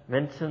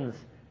mentions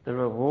the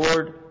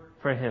reward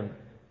for him.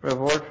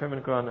 Reward for him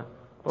in Quran.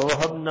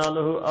 وَوَهَبْنَا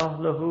لَهُ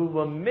أَهْلَهُ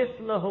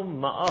وَمِثْلَهُمْ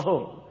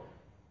مَعَهُمْ.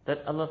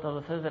 That Allah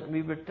Ta'ala says that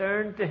we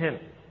returned to him.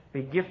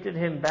 We gifted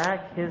him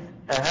back his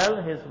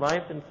ahl, his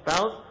wife and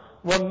spouse.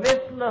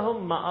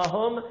 وَمِثْلَهُمْ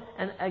مَعَهُمْ.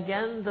 And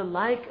again the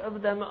like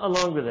of them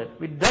along with it.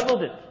 We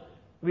doubled it.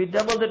 We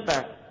doubled it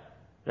back.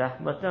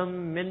 رَحْمَةً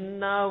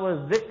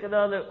مِنَّا وَذِكْرَى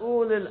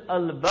لِأُولِي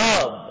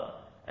الْأَلْبَابِ.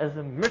 As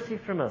a mercy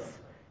from us.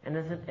 And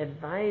as an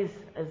advice,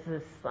 as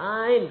a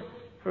sign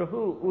for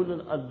who?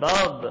 Ulul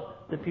albab,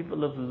 the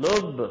people of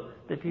lub,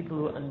 the people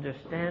who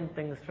understand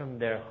things from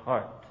their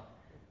heart.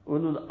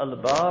 Ulul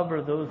albab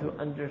are those who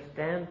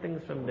understand things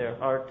from their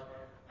heart.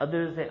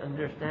 Others, they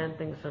understand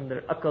things from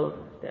their akal,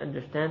 they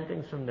understand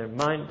things from their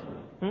mind.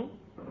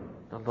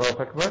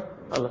 Allahu Akbar.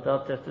 Allah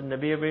Ta'ala tested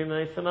Nabi Ibrahim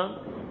alayhi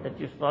salam that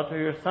you slaughter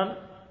your son.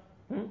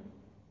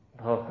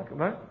 Allahu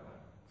Akbar.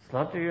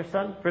 Slaughter your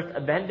son. First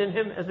abandon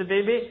him as a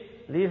baby.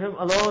 Leave him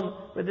alone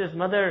with his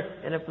mother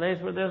in a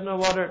place where there's no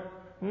water.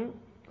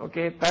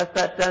 Okay, pass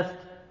that test.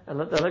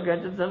 Allah Ta'ala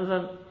granted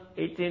Zamzam.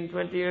 18,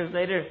 20 years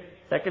later,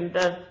 second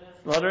test,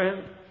 slaughter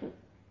him.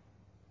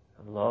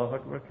 Allahu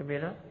Akbar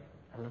Kabira.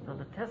 Allah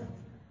Ta'ala tests.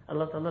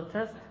 Allah Ta'ala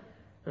tests.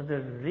 So the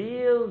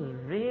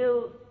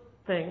real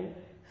thing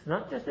is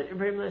not just that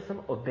Ibrahim alayhi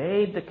salam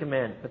obeyed the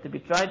command, but that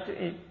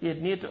he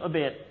had need to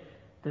obey it.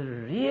 The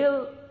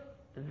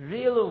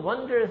real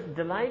wondrous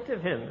delight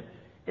of him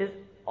is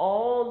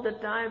all the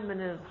time in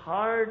his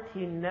heart,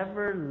 he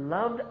never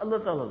loved Allah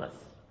Ta'ala less.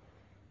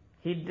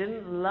 He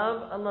didn't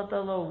love Allah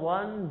Ta'ala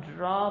 1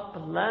 drop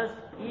less,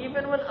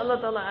 even when Allah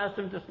Ta'ala asked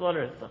him to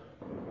slaughter his son.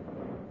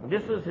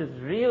 This was his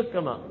real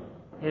kamal,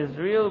 his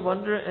real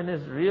wonder and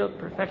his real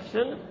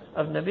perfection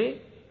of Nabi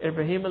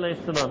Ibrahim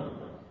alayhi salam.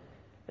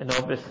 And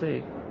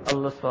obviously,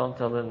 Allah subhanahu wa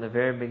ta'ala in the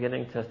very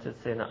beginning tested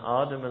Sayyidina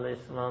Adam alayhi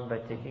salam by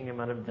taking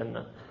him out of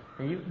Jannah.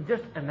 And you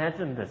just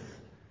imagine this.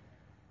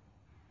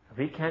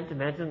 We can't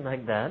imagine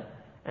like that.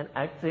 And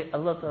actually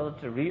Allah Ta'ala,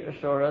 to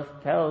reassure us,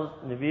 tells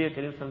Nabi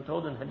Karim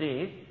told in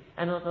hadith,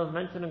 and Allah Ta'ala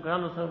mentioned in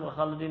Quran,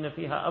 وَخَالِدِينَ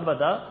فِيهَا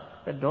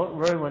أَبَدًا, that don't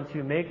worry, once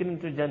you make it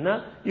into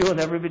Jannah, you will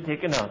never be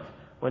taken out.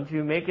 Once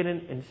you make it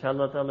in,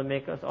 inshallah Ta'ala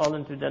make us all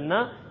into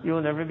Jannah, you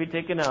will never be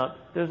taken out.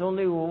 There's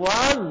only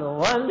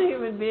one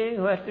human being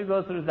who has to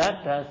go through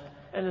that test,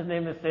 and his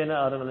name is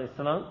Sayyidina Adam alayhi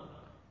salam.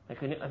 Now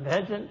can you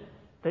imagine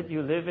that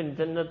you live in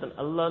Jannah and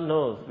Allah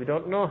knows, we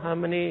don't know how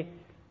many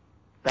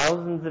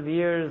thousands of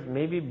years,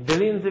 maybe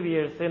billions of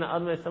years, Sayyidina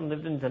Adam alayhi salam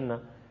lived in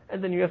Jannah.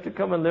 And then you have to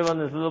come and live on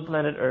this little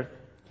planet Earth.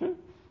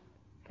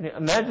 Can you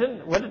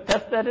imagine what a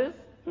test that is?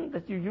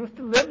 That you used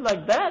to live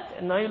like that,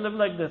 and now you live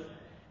like this.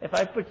 If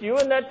I put you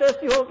in that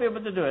test, you won't be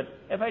able to do it.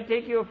 If I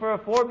take you from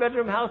a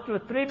 4-bedroom house to a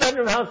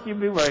 3-bedroom house, you'll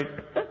be worried.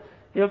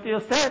 You'll feel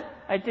sad.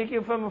 I take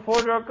you from a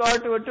 4-door car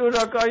to a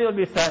 2-door car, you'll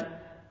be sad.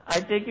 I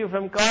take you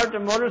from car to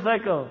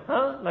motorcycle.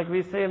 Like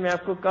we say, मैं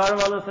आपको car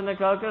वालों से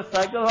निकाल कर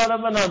cycle वाला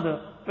बना दूं,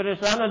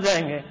 परेशान हो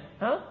जाएंगे.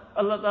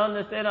 Allah Ta'ala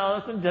ने तेरा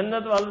आवाज़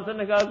जन्नत वालों से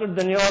निकाल कर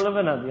दुनिया वाला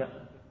बना दिया.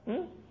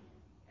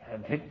 A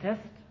big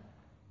test.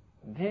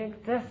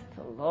 Big test.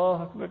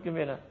 Allah Akbar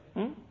Kabira.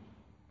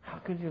 How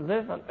could you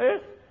live on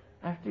earth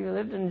after you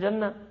lived in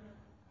Jannah?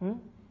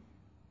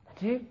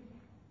 Ajib.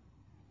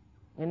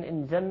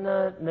 In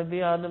Jannah,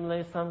 Nabi Adam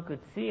alayhi salam could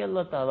see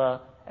Allah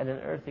Ta'ala, and in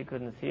earth he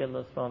couldn't see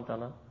Allah subhanahu wa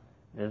ta'ala.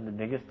 This is the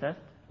biggest test.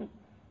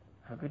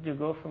 How could you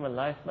go from a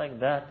life like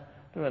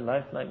that to a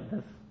life like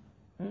this?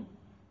 It's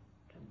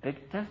a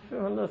big test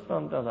for Allah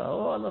subhanahu wa ta'ala.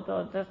 Oh, Allah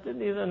Ta'ala tested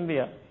these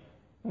Anbiya.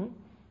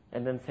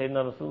 And then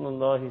Sayyidina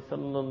Rasulullah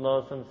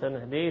sallallahu alaihi wasallam said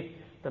in hadith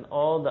that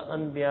all the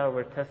Anbiya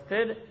were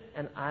tested,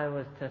 and I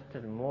was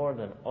tested more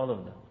than all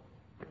of them.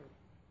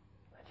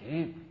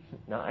 Ajib.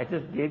 Now I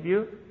just gave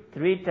you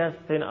 3 tests: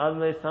 Sayyidina Adam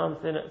alayhi salam,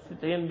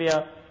 Sayyidina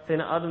Anbiya,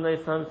 Sayyidina Adam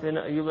alayhi salam,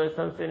 Sayyidina Ayyub alayhi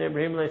salam, Sayyidina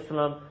Ibrahim alayhi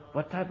salam.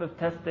 What type of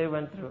test they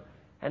went through?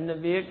 And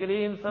Nabi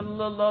Kareem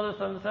sallallahu alaihi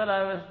wasallam said,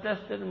 I was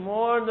tested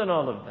more than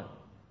all of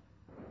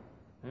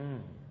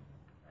them.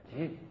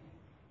 Ajib.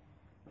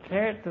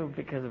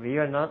 Because we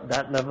are not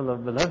that level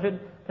of beloved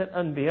that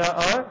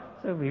Anbiya are,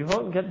 so we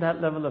won't get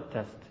that level of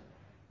test.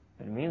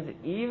 It means that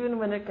even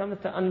when it comes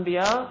to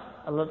Anbiya,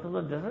 Allah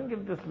Ta'ala doesn't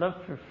give this love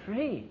for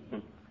free.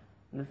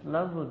 This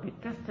love will be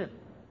tested.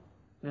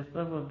 This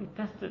love will be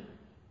tested.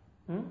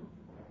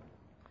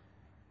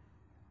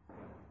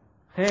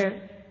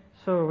 Here,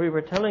 so we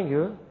were telling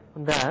you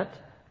that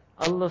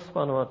Allah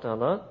subhanahu wa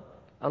ta'ala,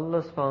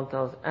 Allah subhanahu wa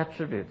ta'ala's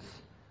attributes,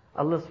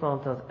 Allah subhanahu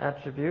wa ta'ala's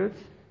attributes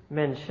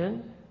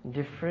mention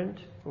different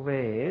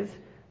ways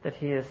that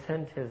He has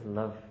sent His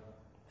love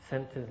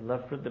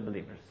for the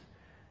believers.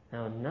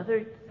 Now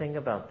another thing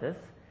about this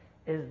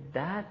is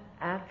that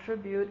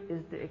attribute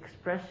is the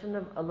expression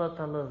of Allah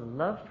Ta'ala's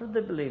love for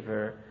the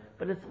believer,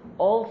 but it's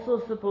also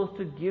supposed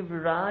to give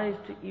rise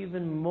to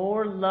even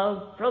more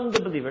love from the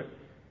believer.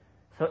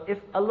 So if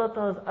Allah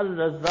Ta'ala is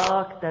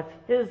Al-Razaq, that's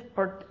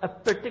a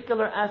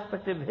particular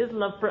aspect of His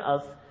love for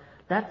us,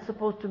 that's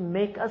supposed to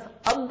make us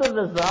Abdul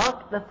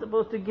Razaq, that's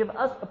supposed to give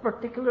us a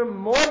particular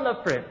more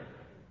love for Him.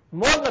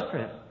 More love for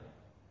Him.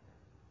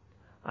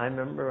 I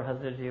remember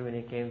Hazrat Ji when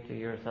he came to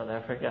your South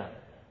Africa,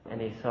 and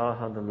he saw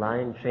how the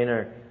lion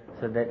trainer,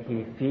 so that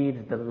he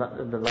feeds, the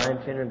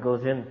lion trainer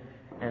goes in,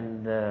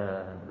 and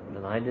the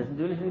lion doesn't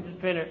do anything to the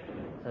trainer.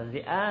 So as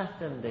he asked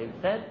him, they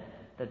said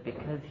that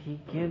because he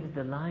gives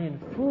the lion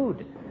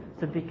food,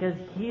 so because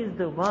he's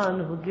the one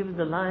who gives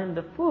the lion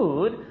the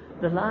food,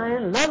 the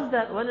lion loves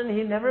that one and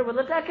he never will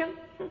attack him.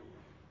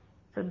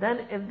 So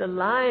then if the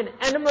lion,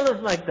 animal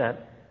is like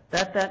that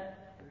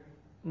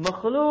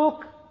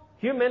makhluk,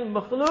 human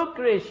makhluk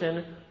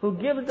creation, who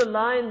gives the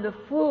lion the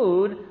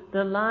food,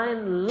 the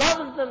lion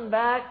loves them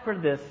back for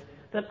this.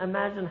 Then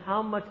imagine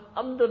how much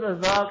Abdul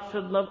Razaq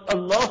should love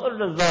Allah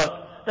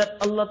al-Razaq, that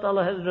Allah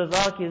Ta'ala has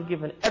Razaq, He has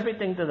given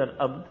everything to that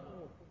Abd.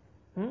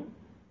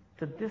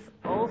 So this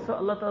also,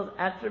 Allah Ta'ala's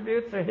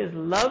attributes are His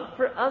love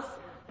for us,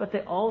 but they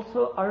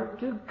also are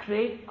to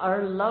create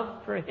our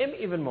love for Him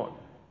even more,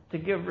 to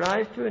give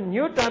rise to a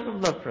new type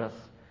of love for us.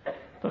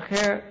 So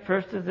here,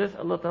 first is this,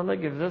 Allah Ta'ala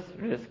gives us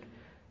rizq.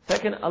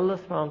 Second, Allah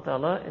subhanahu wa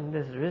ta'ala, in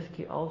this rizq,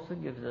 He also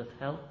gives us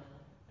health.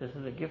 This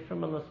is a gift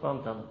from Allah subhanahu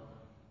wa ta'ala.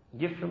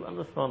 Gift from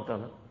Allah subhanahu wa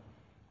ta'ala.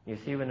 You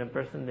see, when a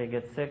person, they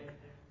get sick,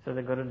 so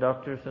they go to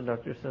doctor, so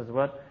doctor says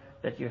what?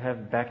 That you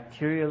have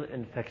bacterial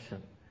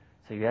infection.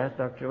 So you ask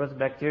doctor, what's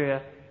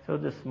bacteria? So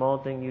the small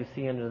thing you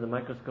see under the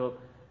microscope.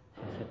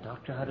 So I said,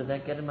 doctor, how did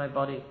that get in my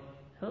body?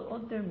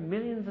 So, there are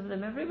millions of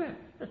them everywhere.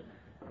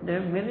 There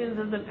are millions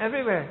of them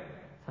everywhere.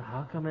 So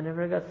how come I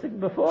never got sick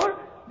before?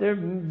 There are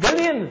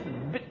billions,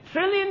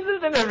 trillions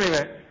of them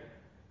everywhere.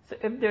 So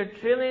if there are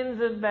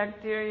trillions of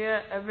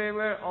bacteria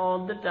everywhere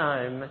all the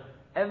time,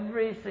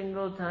 every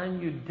single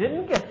time you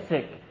didn't get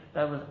sick,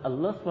 that was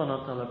Allah subhanahu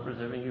wa ta'ala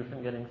preserving you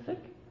from getting sick.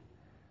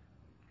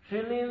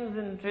 Trillions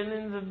and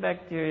trillions of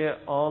bacteria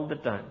all the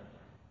time.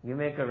 You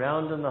make a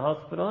round in the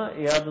hospital,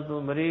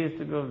 Iyadatul Mareez,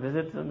 to go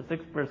visit some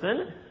sick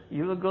person,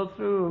 you will go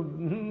through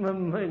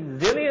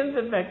zillions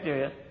of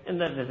bacteria in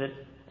that visit,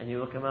 and you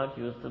will come out,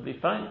 you will still be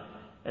fine.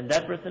 And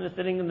that person is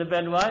sitting in the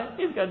bed, why?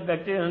 He's got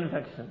bacterial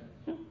infection.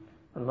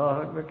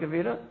 Allahu Akbar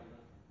Kabira.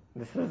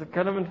 This is the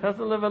karam and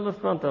fazl of Allah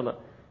subhanahu wa ta'ala.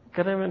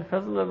 Karam and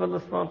fazl of Allah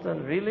subhanahu wa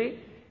ta'ala. Really,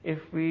 if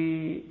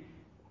we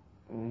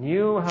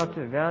knew how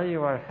to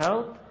value our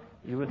health,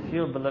 you would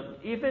feel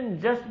beloved.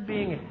 Even just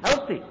being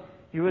healthy,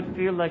 you would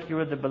feel like you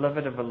were the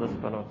beloved of Allah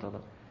subhanahu wa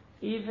ta'ala.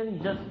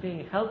 Even just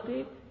being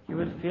healthy, you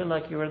would feel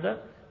like you were the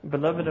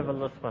beloved of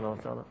Allah subhanahu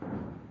wa ta'ala.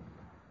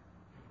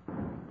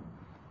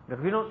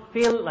 But we don't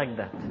feel like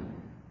that.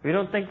 We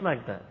don't think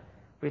like that.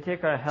 We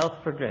take our health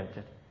for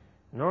granted.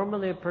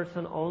 Normally a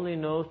person only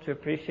knows to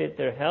appreciate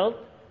their health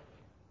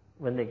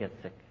when they get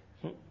sick.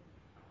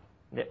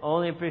 They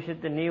only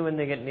appreciate the knee when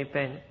they get knee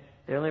pain.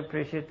 They only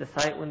appreciate the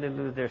sight when they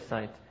lose their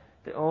sight.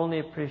 They only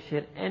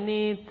appreciate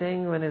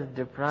anything when it's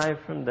deprived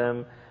from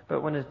them.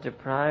 But when it's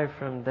deprived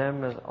from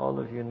them, as all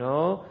of you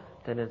know,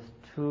 then it's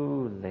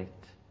too late.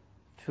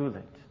 Too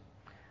late.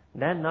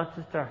 Then not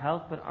just our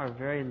health, but our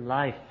very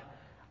life.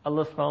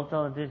 Allah subhanahu wa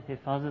ta'ala did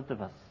hifazat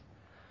of us.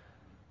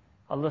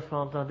 Allah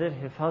subhanahu wa ta'ala did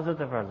hifazat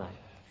of our life.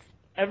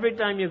 Every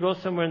time you go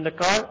somewhere in the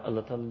car,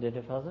 Allah ta'ala did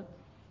hifazat.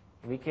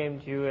 We came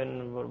to you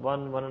in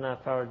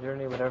 1.5 hour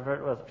journey, whatever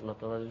it was, Allah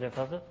ta'ala did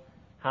hifazat.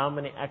 How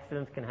many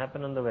accidents can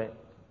happen on the way?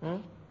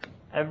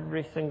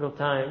 Every single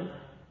time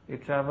you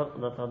travel,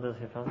 Allah ta'ala does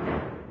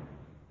hifazat.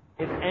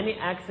 If any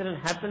accident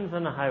happens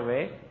on a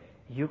highway,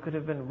 you could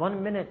have been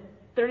 1 minute,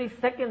 30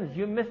 seconds,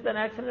 you missed that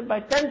accident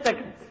by 10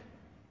 seconds.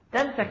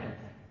 10 seconds.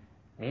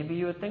 Maybe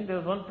you would think there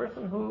was one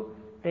person who,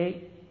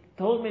 they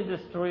told me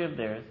this story of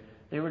theirs.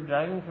 They were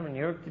driving from New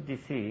York to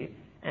DC,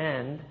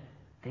 and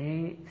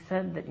they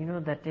said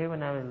that, that day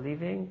when I was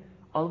leaving,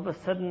 all of a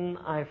sudden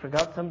I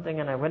forgot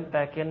something and I went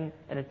back in,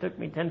 and it took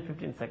me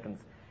 10-15 seconds.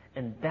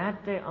 And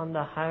that day on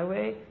the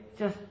highway,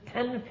 just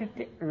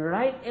 10-15,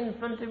 right in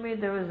front of me,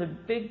 there was a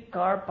big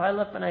car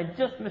pileup, and I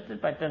just missed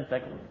it by 10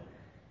 seconds.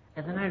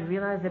 And then I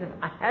realized that if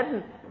I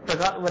hadn't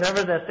forgotten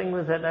whatever that thing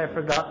was that I had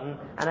forgotten,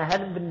 and I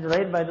hadn't been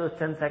delayed by those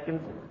 10 seconds,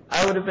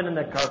 I would have been in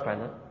that car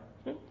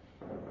pileup.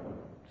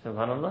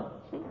 Subhanallah.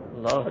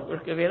 Allahu Akbar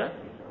Kabira.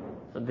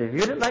 So they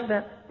viewed it like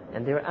that.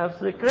 And they were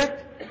absolutely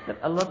correct.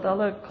 That Allah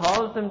Ta'ala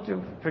caused them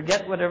to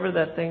forget whatever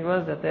that thing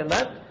was that they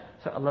left.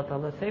 So Allah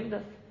Ta'ala saved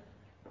us.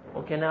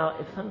 Okay, now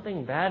if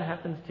something bad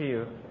happens to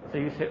you, so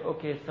you say,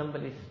 okay,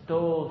 somebody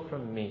stole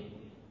from me.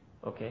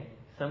 Okay,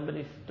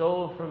 somebody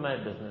stole from my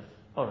business.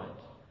 Alright.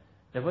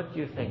 Now what do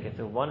you think? It's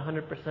a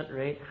 100%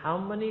 rate. How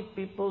many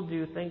people do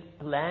you think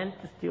plan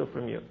to steal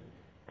from you?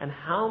 And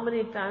how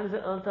many times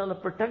did Allah Ta'ala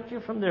protect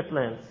you from their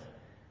plans?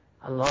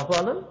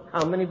 Allahu Alam.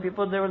 How many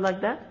people there were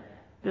like that?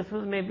 This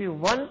was maybe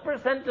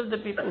 1% of the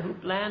people who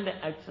planned, they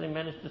actually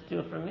managed to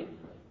steal from me.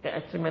 They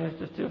actually managed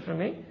to steal from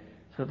me.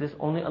 So this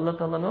only Allah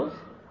Ta'ala knows.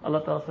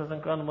 Allah Ta'ala says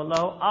in Quran,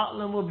 Wallahu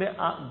a'lamu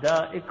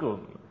bi'a'da'ikum.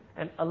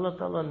 And Allah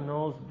Ta'ala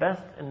knows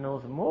best and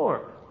knows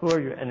more who are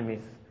your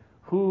enemies,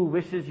 who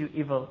wishes you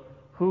evil,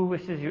 who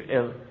wishes you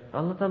ill.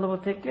 Allah Ta'ala will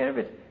take care of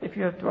it if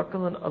you have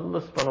tawakkul on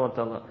Allah subhanahu wa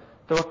ta'ala.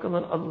 Tawakkul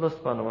on Allah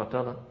subhanahu wa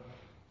ta'ala.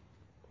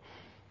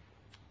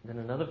 Then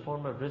another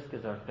form of risk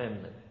is our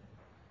family.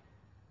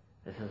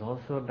 This is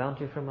also a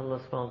bounty from Allah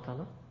subhanahu wa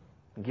ta'ala,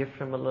 gift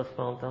from Allah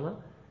subhanahu wa ta'ala.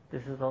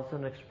 This is also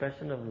an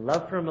expression of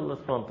love from Allah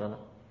subhanahu wa ta'ala.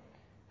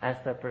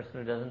 Ask that person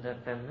who doesn't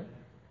have family.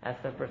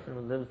 Ask that person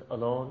who lives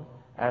alone.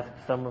 Ask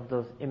some of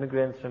those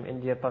immigrants from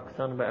India,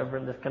 Pakistan, wherever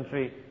in this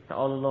country, they're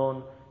all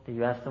alone. Do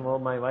you ask them, oh,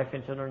 my wife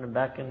and children are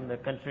back in the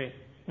country?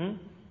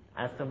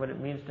 Ask them what it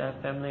means to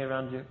have family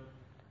around you.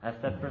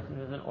 Ask that person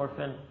who's an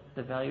orphan,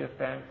 the value of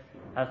parents.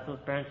 Ask those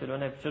parents who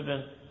don't have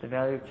children, the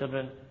value of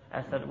children.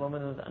 Ask that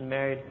woman who's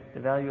unmarried, the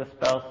value of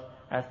spouse.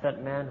 Ask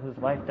that man whose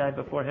wife died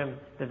before him,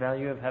 the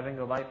value of having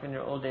a wife in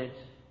your old age.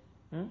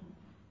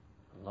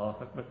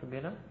 Allahu Akbar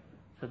Kabira.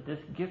 So this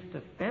gift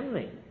of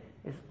family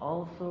is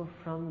also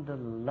from the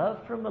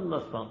love from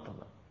Allah subhanahu wa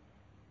ta'ala.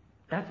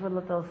 That's what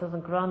Allah Ta'ala says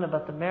in Quran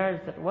about the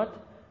marriage, that what?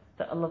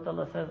 That Allah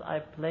Ta'ala says, I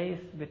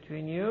placed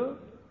between you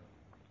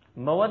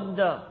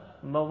mawadda,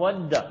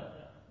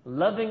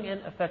 loving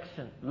and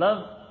affection,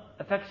 love,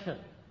 affection,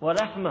 wa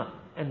rahmah,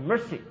 and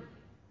mercy.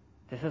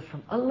 This is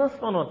from Allah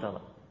subhanahu wa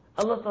ta'ala.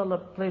 Allah Ta'ala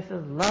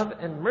places love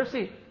and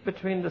mercy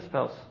between the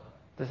spouse.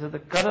 This is the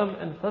karam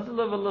and fazl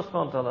of Allah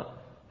subhanahu wa ta'ala.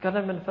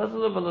 Karam and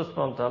fazl of Allah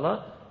subhanahu wa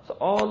ta'ala. So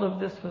all of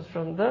this was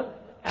from the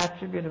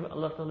attribute of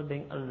Allah Ta'ala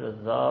being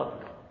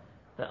Al-Razaq.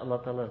 That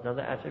Allah Ta'ala is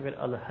another attribute,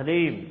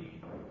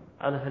 Al-Halim.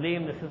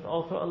 Al-Halim, this is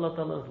also Allah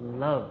Ta'ala's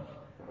love.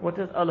 What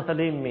does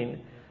Al-Halim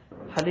mean?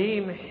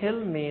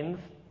 Hilm means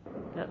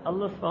that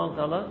Allah subhanahu wa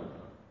ta'ala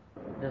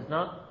does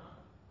not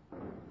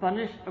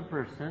punish a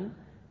person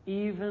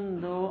even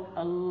though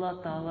Allah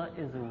Ta'ala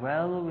is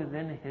well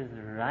within His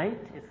right.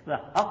 It's the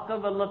haqq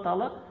of Allah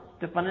Ta'ala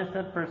to punish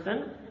that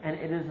person, and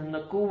it is in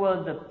the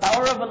quwwah, the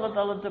power of Allah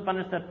Ta'ala to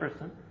punish that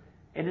person.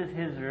 It is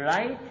His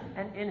right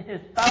and in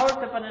His power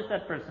to punish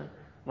that person.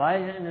 Why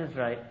is it in His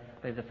right?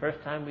 Because the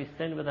first time we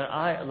sinned with our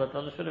eye, Allah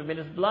Ta'ala should have made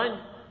us blind.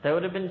 That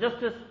would have been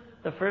justice.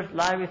 The first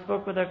lie we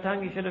spoke with our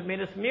tongue, He should have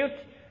made us mute.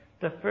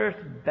 The first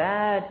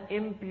bad,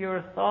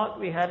 impure thought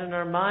we had in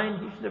our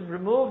mind, He should have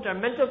removed our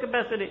mental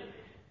capacity.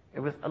 It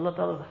was Allah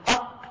Ta'ala's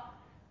haqq,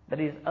 that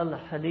He is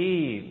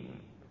Al-Halim.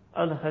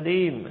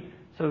 Al-Halim.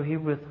 So He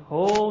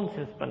withholds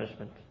His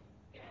punishment.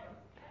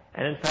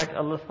 And in fact,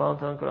 Allah subhanahu wa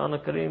ta'ala in Quran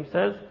al-Kareem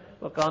says,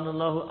 وَكَانَ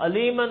اللَّهُ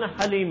أَلِيمًا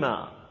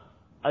حَلِيمًا.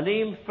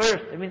 Alim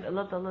first. It means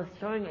Allah Ta'ala is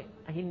showing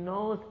He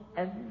knows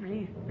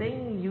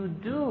everything you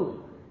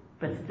do,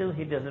 but still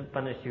He doesn't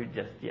punish you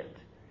just yet.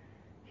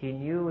 He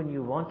knew when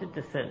you wanted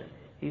to sin.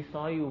 He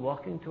saw you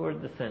walking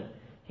toward the sin.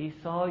 He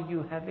saw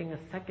you having a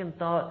second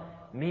thought.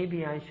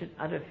 Maybe I should,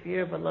 out of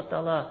fear of Allah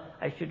Ta'ala,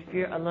 I should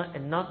fear Allah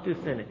and not do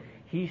sin.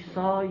 He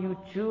saw you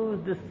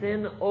choose the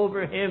sin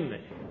over Him.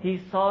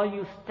 He saw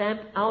you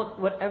stamp out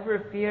whatever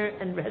fear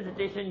and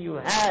hesitation you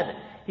had.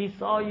 He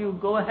saw you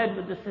go ahead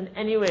with the sin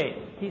anyway.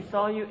 He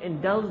saw you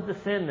indulge the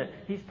sin.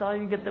 He saw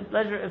you get the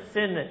pleasure of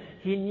sin.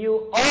 He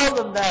knew all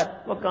of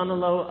that. وَكَانَ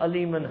اللَّهُ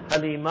عَلِيمًا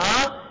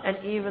حَلِيمًا. And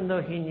even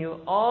though He knew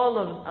all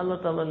of,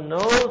 Allah Ta'ala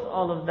knows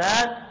all of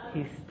that,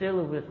 He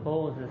still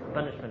withholds His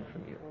punishment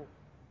from you.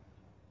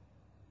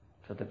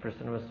 So the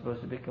person was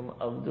supposed to become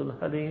Abdul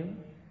Halim.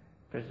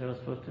 The person was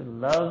supposed to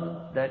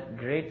love that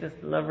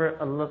greatest lover,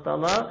 Allah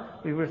Ta'ala.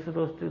 We were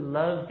supposed to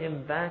love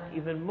Him back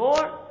even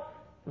more.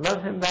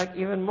 Love Him back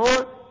even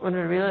more when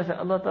we realize that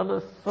Allah Ta'ala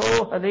is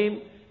so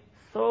Halim,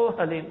 so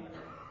Halim.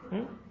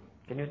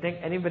 Can you think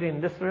anybody in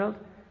this world?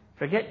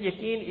 Forget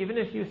yaqeen, even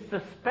if you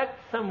suspect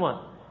someone,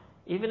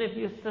 even if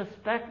you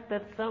suspect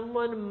that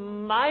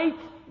someone might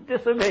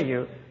disobey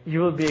you,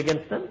 you will be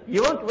against them.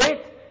 You won't wait.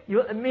 You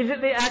will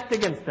immediately act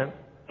against them.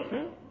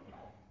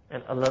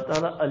 And Allah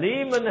Ta'ala,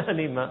 Aliman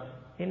Halima,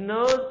 He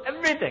knows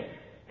everything.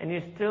 And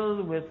He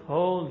still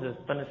withholds His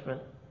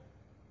punishment.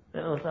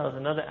 Then Allah Ta'ala has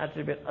another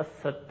attribute,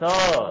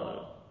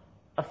 As-Sattar.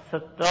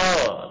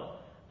 As-Sattar.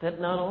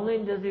 That not only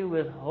does He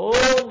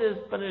withhold His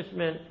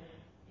punishment,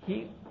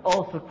 He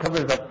also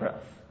covers up for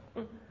us.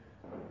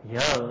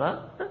 Ya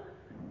Allah.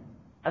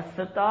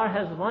 As-Sattar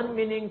has one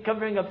meaning,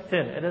 covering up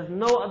sin. It has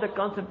no other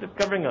concept of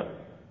covering up.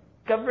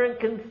 Covering,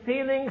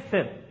 concealing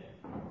sin.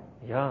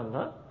 Ya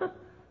Allah.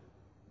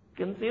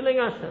 Concealing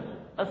our sin.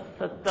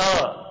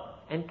 As-Sattar.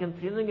 And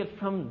concealing it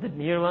from the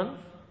near ones,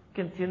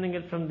 concealing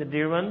it from the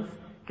dear ones,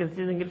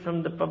 concealing it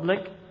from the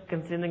public,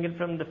 concealing it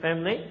from the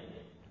family.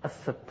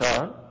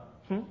 As-Sattar.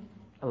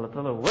 Allah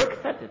Ta'ala works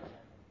at it.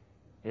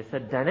 It's a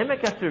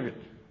dynamic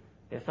attribute.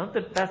 It's not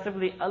that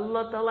passively.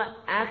 Allah Ta'ala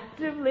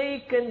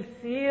actively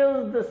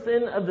conceals the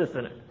sin of the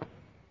sinner.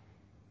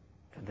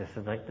 So this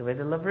is like the way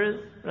the lover is,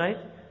 right?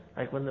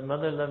 Like when the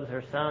mother loves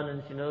her son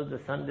and she knows the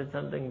son did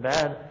something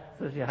bad,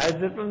 so she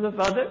hides it from the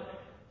father.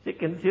 She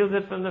conceals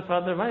it from the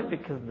father. Why?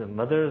 Because the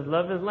mother's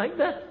love is like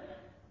that.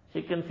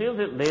 She conceals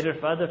it. Later,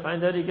 father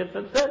finds out, he gets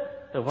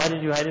upset. So why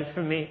did you hide it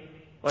from me?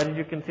 Why did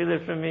you conceal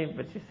it from me?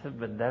 But she said,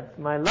 but that's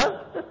my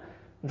love.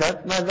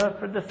 That's my love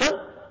for the son.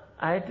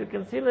 I had to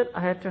conceal it.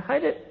 I had to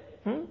hide it.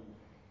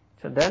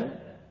 So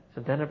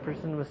then a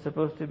person was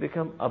supposed to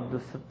become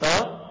Abdul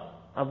Sattar,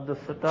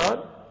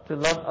 to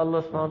love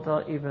Allah subhanahu wa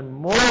ta'ala even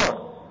more,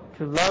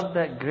 to love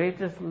that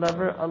greatest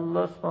lover,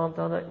 Allah subhanahu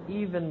wa ta'ala,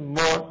 even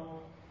more.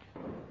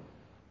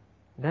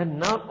 Then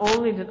not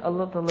only did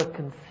Allah ta'ala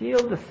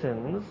conceal the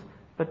sins,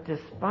 but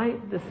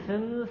despite the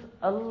sins,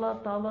 Allah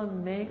ta'ala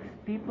makes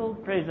people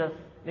praise us,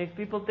 makes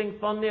people think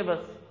fondly of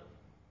us.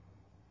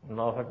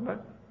 Allahu Akbar.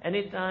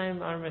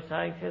 Anytime our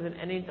Mashaykh says that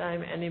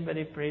anytime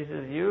anybody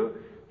praises you,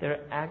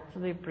 they're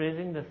actually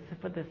praising the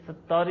sifat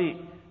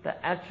as-sattari, the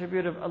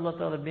attribute of Allah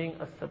ta'ala being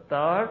a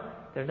sattar.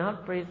 They're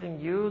not praising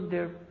you,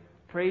 they're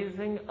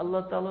praising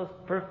Allah ta'ala's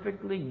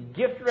perfectly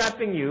gift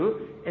wrapping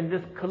you in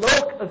this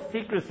cloak of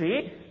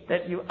secrecy,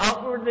 that you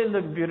outwardly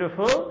look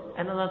beautiful,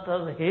 and Allah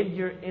ta'ala hid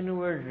your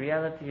inward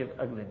reality of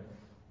ugliness.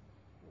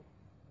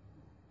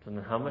 So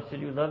then how much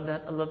should you love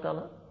that Allah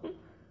ta'ala?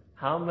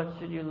 How much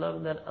should you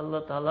love that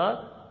Allah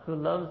ta'ala who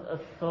loves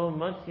us so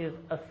much? He is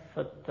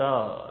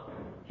as-sattar.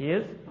 He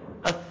is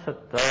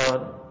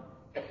as-sattar.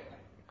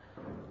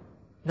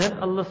 Then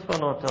Allah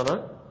subhanahu wa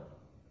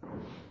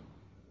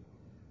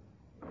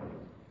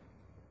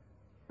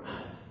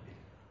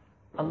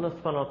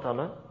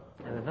ta'ala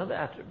has another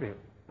attribute.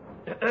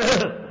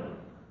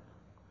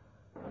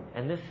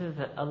 And this is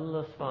that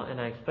Allah subhanahu,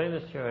 and I explained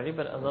this to you already,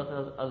 but Allah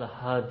ta'ala is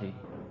Al-Hadi.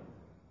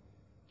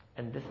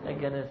 And this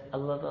again is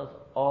Allah ta'ala is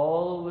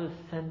always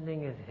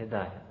sending His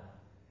hidayah.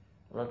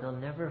 Allah ta'ala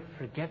never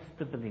forgets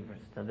the believers.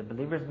 Now the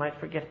believers might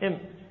forget Him,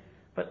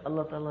 but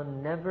Allah ta'ala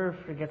never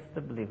forgets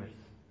the believers.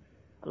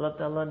 Allah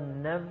ta'ala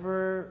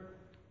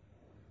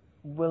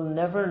will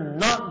never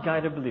not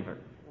guide a believer,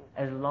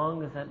 as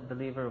long as that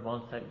believer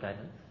wants that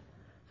guidance.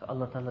 So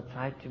Allah ta'ala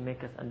tried to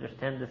make us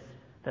understand this,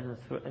 that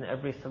in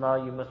every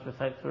salah you must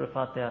recite Surah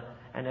Fatiha,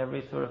 and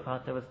every Surah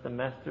Fatiha was the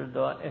master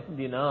dua,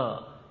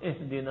 Ihdina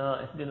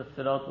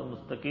as-siratal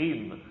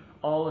mustaqim.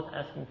 Always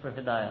asking for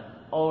hidayah.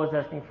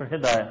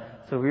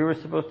 So we were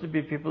supposed to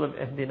be people of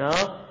Ihdina,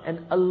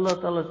 and Allah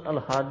ta'ala is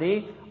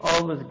Al-Hadi,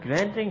 always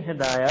granting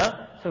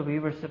hidayah. So we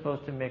were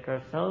supposed to make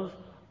ourselves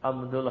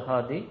Abdul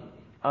Hadi.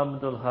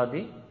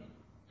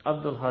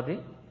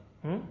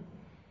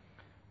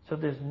 So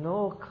there's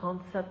no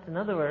concept, in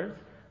other words,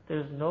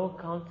 there's no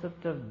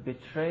concept of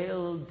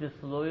betrayal,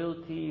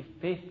 disloyalty,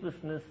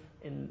 faithlessness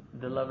in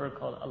the lover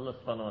called Allah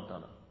subhanahu wa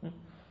ta'ala.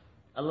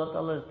 Allah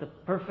ta'ala is the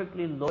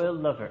perfectly loyal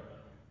lover,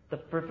 the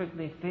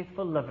perfectly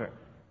faithful lover,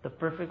 the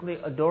perfectly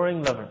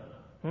adoring lover.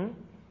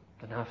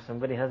 So now if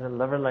somebody has a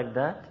lover like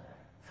that,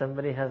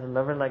 somebody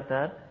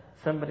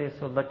is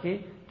so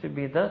lucky to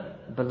be the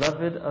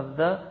beloved of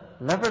the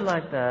lover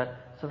like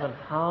that, so then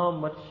how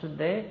much should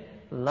they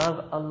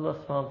love Allah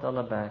subhanahu wa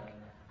ta'ala back?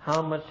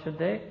 How much should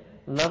they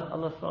love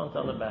Allah subhanahu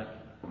wa ta'ala back?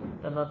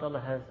 Then Allah ta'ala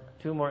has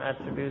two more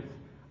attributes,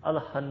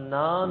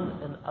 Al-Hannan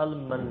and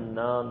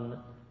Al-Mannan.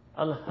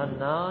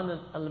 Al-Hannan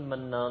and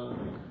Al-Mannan.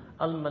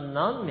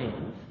 Al-Mannan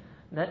means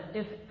that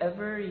if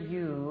ever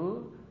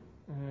you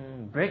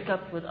break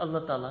up with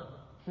Allah ta'ala,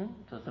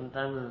 so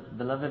sometimes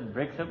beloved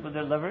breaks up with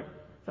their lover,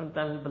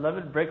 sometimes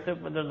beloved breaks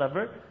up with their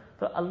lover,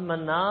 so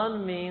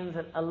Al-Mannan means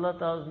that Allah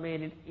ta'ala has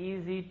made it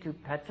easy to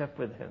patch up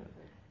with him,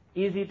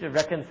 easy to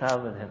reconcile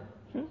with him.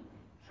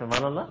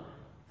 SubhanAllah.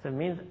 So it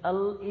means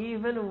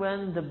even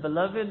when the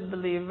beloved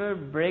believer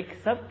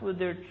breaks up with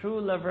their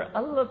true lover,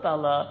 Allah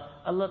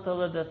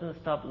Ta'ala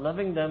doesn't stop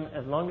loving them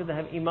as long as they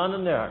have Iman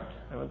in their heart.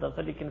 Allah Ta'ala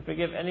said He can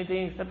forgive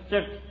anything except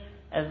shirk.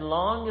 As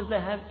long as they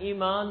have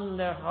Iman in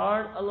their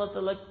heart, Allah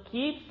Ta'ala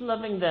keeps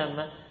loving them.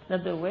 Now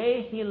the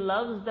way He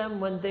loves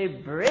them when they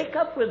break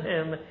up with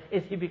Him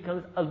is He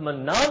becomes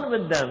Al-Mannan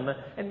with them.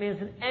 It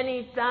means at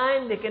any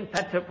time they can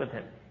patch up with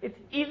Him. It's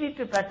easy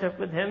to patch up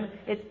with Him.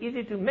 It's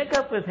easy to make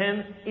up with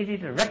Him. Easy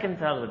to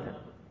reconcile with Him.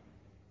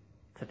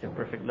 Such a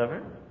perfect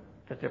lover.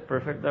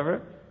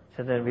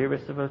 So then we were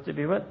supposed to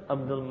be what?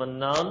 Abdul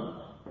Mannan.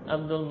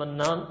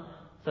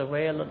 So the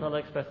way Allah Ta'ala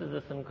expresses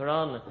this in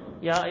Quran,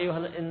 Ya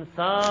ayyuhal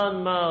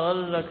insan ma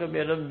ghallaka bi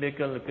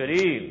rabbikal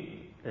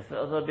kareem. This is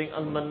also being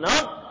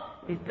Al-Mannan.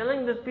 He's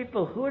telling these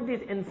people, who are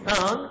these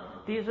insan?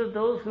 These are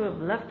those who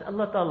have left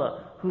Allah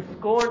Ta'ala, who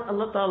scorned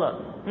Allah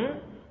Ta'ala,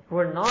 who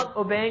are not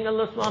obeying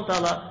Allah Subhanahu wa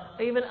Ta'ala.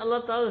 Even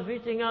Allah Ta'ala is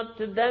reaching out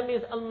to them,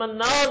 is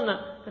Al-Mannan.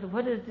 That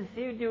what has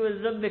deceived you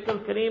is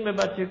Rabbikal Kareem,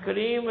 about your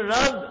Kareem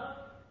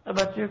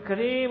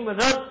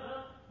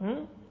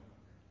Rabb.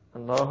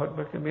 Allahu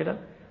Akbar Kabira.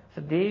 So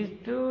these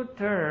two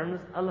terms,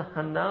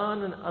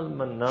 Al-Hannan and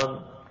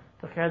Al-Mannan.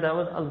 So that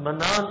was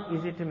Al-Mannan,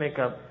 easy to make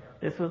up.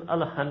 This was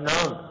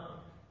Al-Hannan.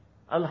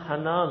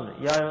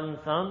 Al-Hanan, Ya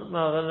Insan,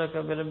 Ma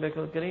Gharraka bi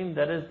Rabbikal Kareem.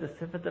 That is the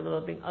sifat of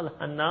Allah being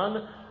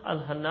Al-Hanan.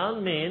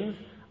 Al-Hanan means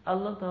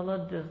Allah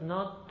Ta'ala does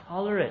not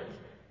tolerate.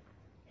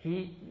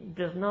 He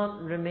does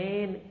not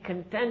remain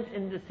content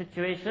in the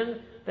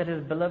situation that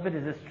His beloved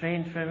is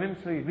estranged from Him,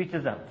 so He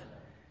reaches out.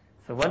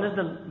 So one is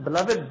the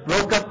beloved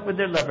broke up with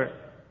their lover.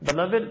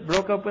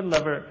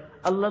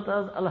 Allah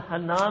Ta'ala's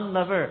Al-Hanan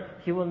lover.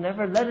 He will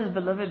never let His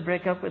beloved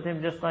break up with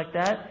Him just like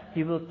that.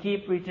 He will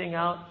keep reaching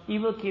out.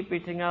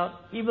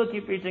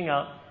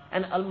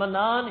 And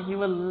Al-Manan, He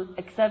will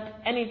accept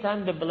any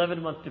time the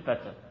beloved wants to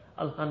fetch him.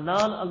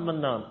 Al-Hanan,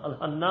 Al-Manan.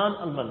 Al-Hanan,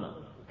 Al-Manan.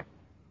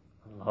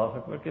 Allahu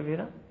Akbar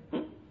Kabira.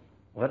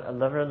 What a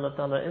lover Allah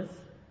Ta'ala is.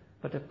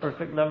 What a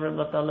perfect lover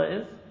Allah Ta'ala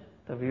is.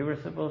 So we were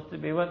supposed to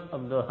be what?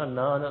 Abdul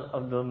Hanan and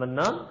Abdul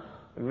Manan.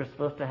 We were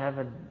supposed to have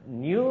a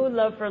new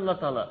love for Allah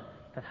Ta'ala.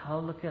 That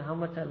look at how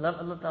much I love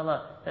Allah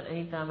Ta'ala. That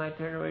anytime I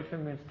turn away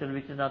from Him, He still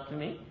reaches out to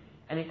me.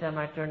 Anytime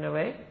I turn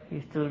away,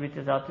 He still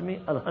reaches out to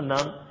me.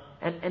 Al-Hanan.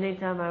 And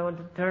anytime I want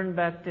to turn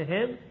back to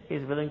Him,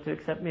 He's willing to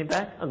accept me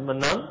back.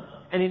 Al-Manan.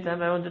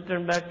 Anytime I want to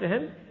turn back to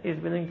Him, He's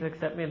willing to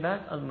accept me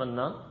back.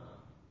 Al-Manan.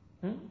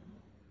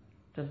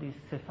 So these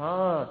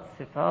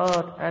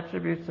sifat,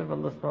 attributes of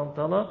Allah subhanahu wa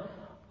ta'ala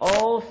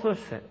also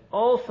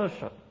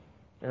show.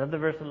 Another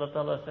verse Allah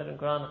Ta'ala said in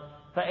Quran,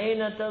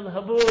 فَأَيْنَ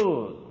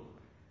تَذْهَبُونَ.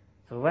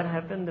 So what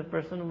happened? The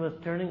person was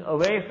turning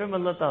away from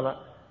Allah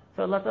Ta'ala.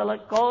 So Allah Ta'ala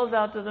calls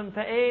out to them,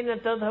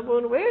 فَأَيْنَ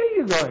تَذْهَبُونَ. Where are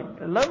you going?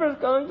 The lover is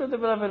calling to the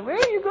beloved, where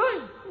are you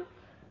going?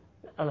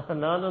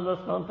 Al-Hanan, Allah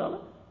subhanahu wa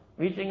ta'ala,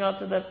 reaching out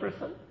to that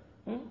person.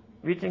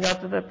 Reaching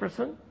out to that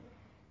person.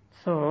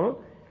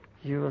 So,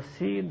 you will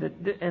see that,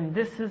 and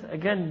this is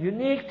again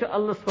unique to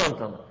Allah subhanahu wa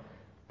ta'ala.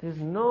 There's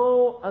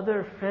no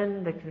other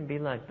friend that can be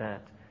like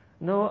that.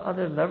 No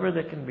other lover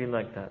that can be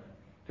like that.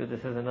 So this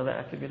is another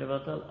attribute of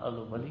Allah,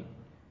 Al-Wali.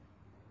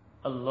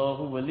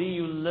 Allahu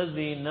waliyul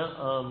ladhina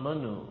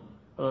amanu.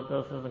 Allah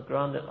Ta'ala says in the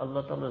Quran that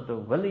Allah Ta'ala is the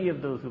wali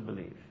of those who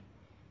believe.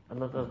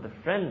 Allah Ta'ala is the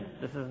friend.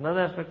 This is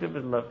another aspect of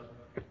His love.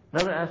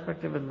 Another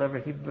aspect of His love.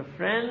 He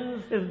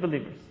befriends His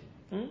believers.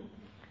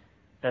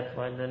 That's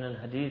why then in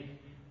Hadith,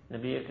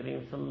 Nabi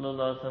Kareem Sallallahu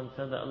Alaihi Wasallam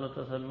said that Allah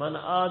Ta'ala said, Man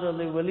aada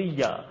li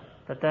waliya.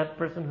 That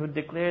person who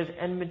declares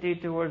enmity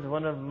towards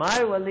one of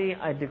my wali,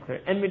 I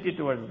declare enmity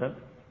towards them.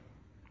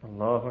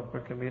 Allahu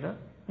Akbar Kabira.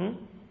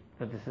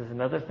 So this is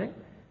another thing.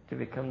 To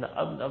become the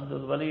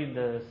Abdul Wali,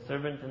 the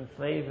servant and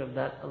slave of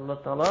that Allah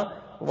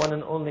Ta'ala, one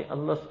and only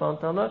Allah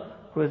Subhanahu wa Ta'ala,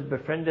 who has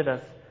befriended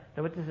us.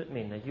 Now what does it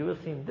mean? Now you will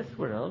see in this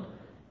world,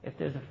 if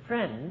there's a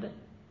friend,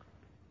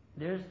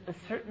 there's a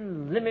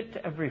certain limit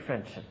to every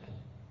friendship.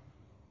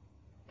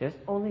 There's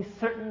only a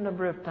certain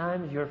number of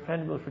times your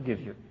friend will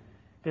forgive you.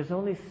 There's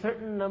only a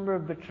certain number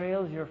of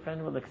betrayals your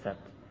friend will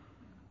accept.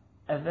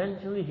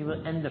 Eventually he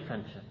will end the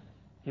friendship.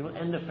 He will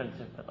end the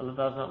friendship. But Allah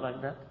Ta'ala is not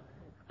like that.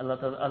 Allah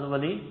Ta'ala,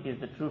 Al-Wali, He is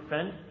the true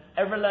friend.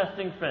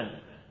 Everlasting friend.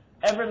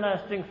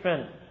 Everlasting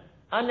friend.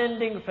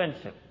 Unending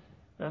friendship.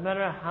 No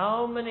matter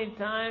how many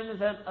times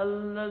that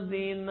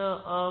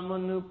Alladhina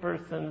Amanu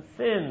person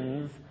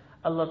sins,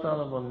 Allah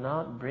Ta'ala will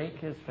not break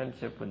His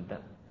friendship with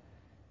them.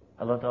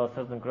 Allah Ta'ala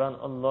says in the Quran,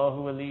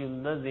 Allahu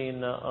waliyul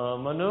ladhina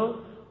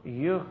amanu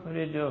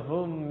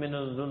yukhrijuhum min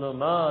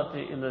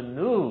al-zulumati ila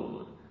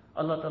an-nur.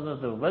 Allah Ta'ala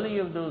is the wali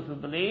of those who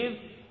believe,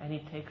 and He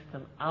takes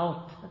them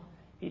out.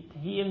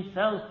 He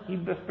Himself, He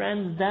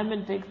befriends them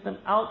and takes them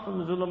out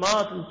from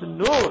zulumat into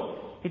nur.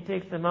 He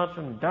takes them out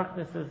from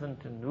darknesses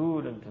into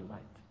nur, into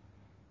light.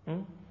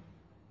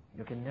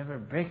 You can never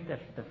break the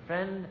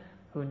friend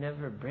who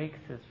never breaks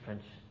his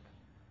friendship.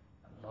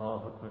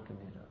 Allahu Akbar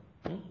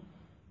Kabira.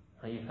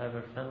 You have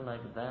a friend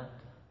like that.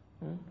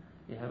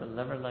 You have a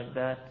lover like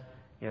that.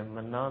 You have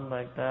Manan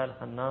like that,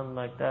 Hanan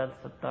like that,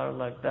 Sattar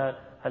like that,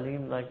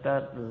 Halim like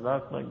that,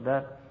 Razak like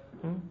that.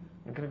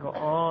 You can go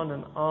on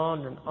and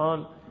on and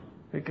on.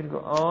 We can go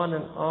on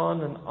and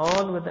on and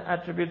on with the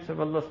attributes of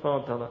Allah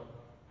subhanahu wa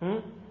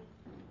ta'ala.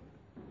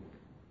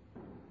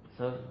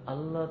 So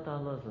Allah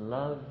Ta'ala's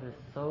love is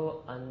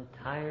so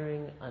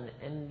untiring,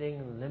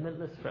 unending,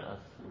 limitless for us.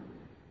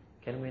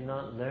 Can we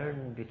not learn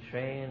and be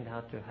trained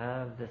how to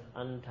have this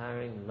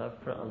untiring love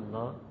for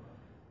Allah?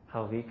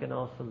 How we can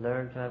also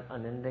learn to have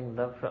unending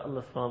love for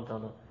Allah subhanahu wa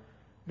ta'ala.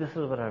 This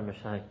is what our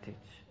Mashaykh teach.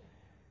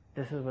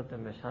 This is what the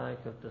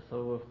Mashaykh of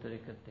Tasawwuf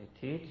Tariqat they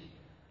teach.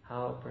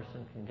 How a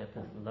person can get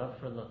this love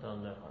for Allah Ta'ala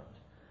in their heart.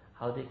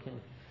 How they can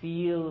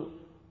feel,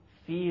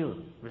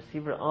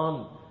 receiver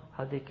on.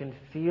 How they can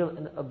feel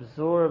and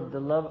absorb the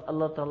love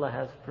Allah Ta'ala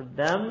has for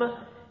them.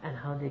 And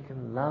how they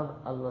can love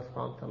Allah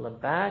subhanahu wa ta'ala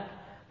back.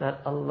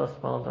 That Allah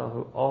subhanahu wa ta'ala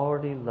who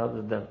already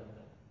loves them.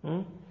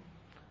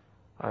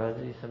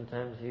 Arazi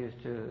sometimes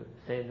used to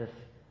say this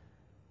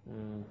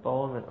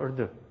poem in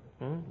Urdu.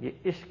 Ye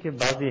ishq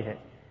bazi hai.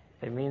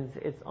 It means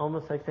it's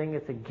almost like saying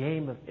it's a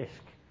game of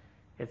ishq.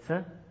 It's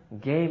a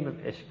game of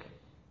ishq.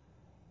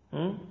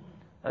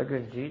 Agar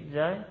jeet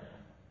jaye,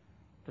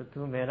 to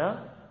tu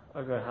mera.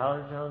 Agar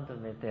haar jaun, to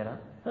main tera.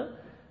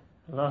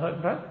 Allahu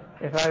Akbar.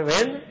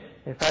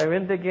 If I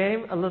win the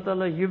game, Allah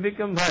Ta'ala, you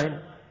become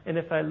mine. And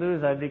if I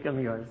lose, I become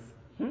yours.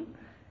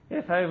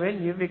 If I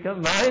win, you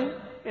become mine.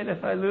 And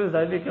if I lose,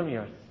 I become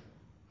yours.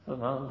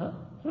 SubhanAllah.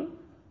 It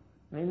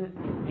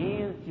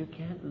means you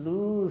can't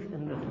lose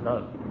in this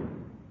love.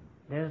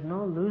 There's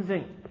no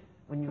losing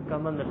when you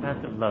come on the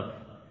path of love.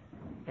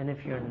 And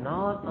if you're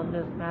not on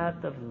this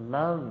path of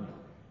love,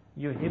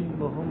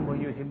 yuhibbuhum wa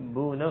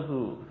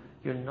yuhibbunahu.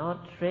 You're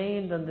not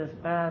trained on this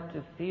path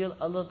to feel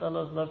Allah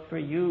Ta'ala's love for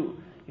you.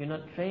 You're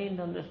not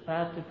trained on this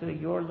path to feel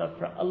your love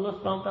for Allah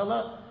subhanahu wa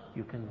ta'ala.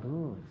 You can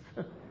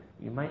lose.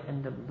 You might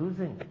end up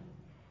losing.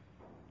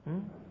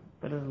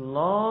 But as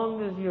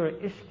long as you're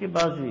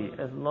ishqibazi,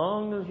 as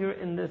long as you're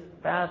in this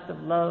path of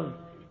love,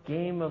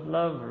 game of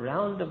love,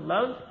 round of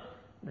love,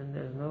 then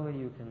there's no way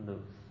you can lose.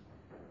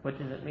 What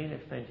does it mean?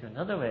 Explain to you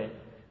another way.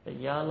 That,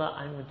 Ya Allah,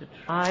 I'm going to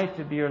try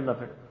to be your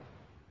lover.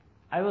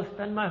 I will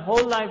spend my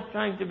whole life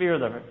trying to be your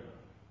lover.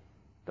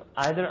 So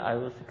either I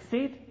will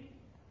succeed,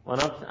 one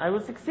option, I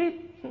will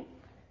succeed.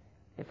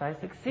 If I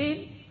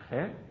succeed,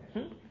 fair.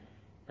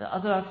 The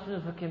other option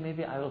is, okay,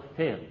 maybe I will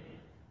fail.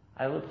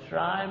 I will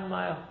try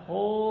my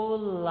whole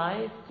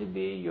life to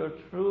be your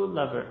true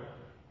lover,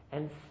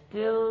 and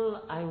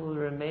still I will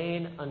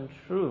remain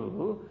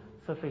untrue.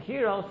 So for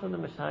here also the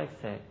Mashaykh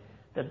say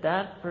that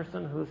that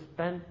person who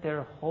spent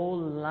their whole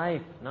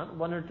life, not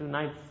 1 or 2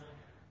 nights,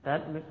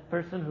 that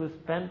person who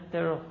spent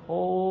their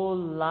whole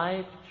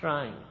life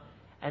trying,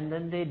 and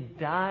then they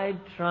died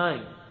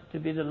trying to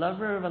be the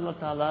lover of Allah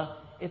Ta'ala,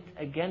 it's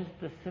against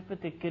the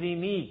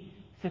sifat-e-karimi,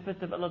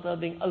 sifat of Allah Ta'ala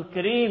being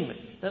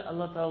Al-Kareem, that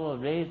Allah Ta'ala will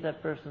raise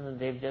that person in the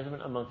day of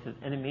judgment amongst his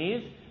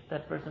enemies.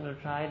 That person who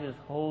tried his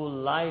whole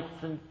life,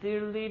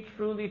 sincerely,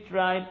 truly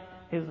tried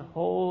his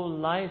whole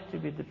life to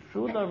be the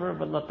true lover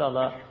of Allah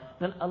Ta'ala,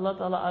 then Allah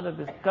Ta'ala, out of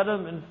his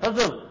karam and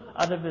fazl,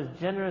 out of his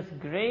generous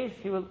grace,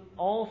 He will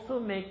also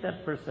make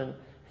that person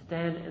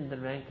stand in the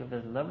rank of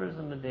his lovers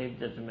on the day of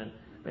judgment.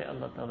 May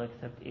Allah Ta'ala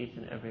accept each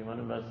and every one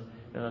of us.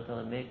 May Allah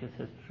Ta'ala make us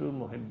His true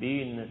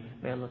muhibbeen.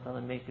 May Allah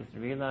Ta'ala make us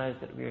realize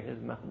that we are His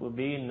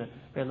mahbubeen.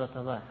 May Allah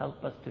Ta'ala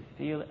help us to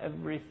feel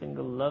every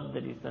single love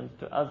that He sends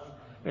to us.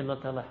 May Allah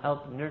Ta'ala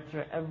help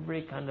nurture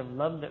every kind of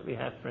love that we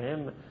have for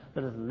Him.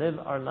 Let us live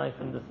our life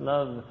in this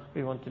love.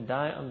 We want to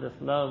die on this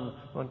love.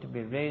 We want to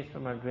be raised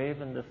from our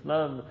grave in this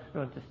love. We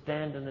want to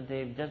stand on the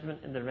day of judgment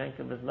in the rank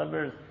of His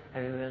lovers.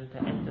 And we want to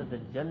enter the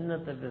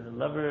Jannat of His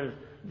lovers.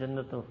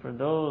 Jannat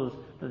al-Firdaus,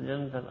 the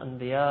Jannat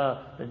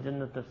al-Anbiya, the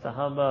Jannat of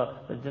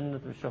Sahaba, the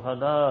Jannat of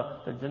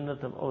Shuhada, the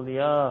Jannat of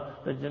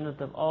Awliya, the Jannat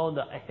of all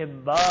the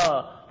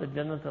Ahibba, the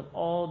Jannat of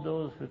all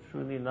those who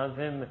truly love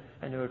Him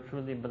and who are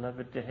truly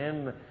beloved to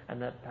Him.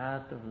 And that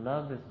path of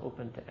love is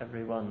open to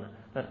everyone.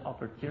 That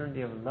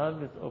opportunity of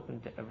love is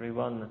open to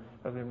everyone.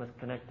 But we must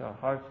connect our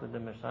hearts with the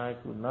Mashaykh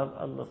who love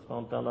Allah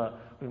subhanahu wa ta'ala.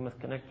 We must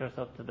connect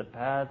ourselves to the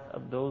path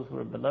of those who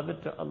are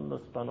beloved to Allah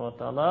subhanahu wa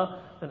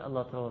ta'ala. Then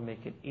Allah ta'ala will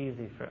make it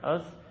easy for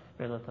us.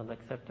 May Allah Ta'ala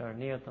accept our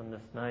niyat on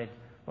this night.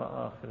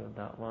 Wa akhiru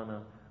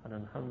da'wana and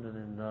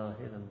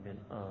alhamdulillahi rabbil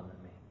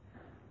alameen.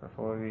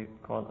 Before we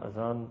call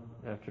azan,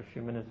 after a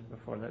few minutes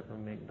before that, we'll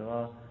make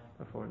dua.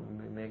 Before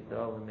we make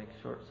dua, we'll make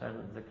short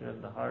silent zikr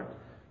of the heart.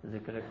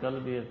 Zikr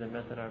al-qalbi is the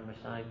method our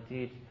Mashaykh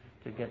teach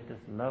to get this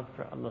love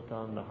for Allah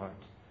Ta'ala in the heart.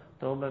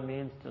 Tawbah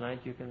means tonight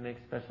you can make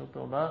special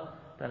tawbah,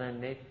 that I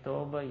make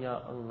tawbah,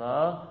 Ya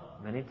Allah.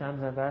 Many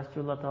times I've asked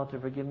you, Allah Ta'ala, to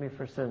forgive me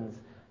for sins.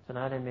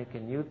 Tonight I make a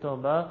new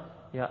tawbah.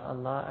 Ya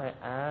Allah,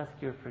 I ask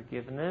your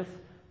forgiveness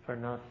for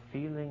not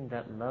feeling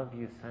that love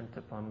you sent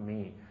upon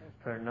me,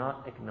 for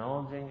not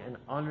acknowledging and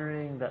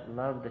honoring that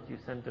love that you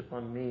sent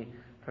upon me,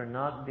 for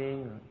not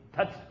being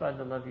touched by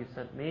the love you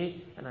sent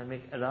me, and I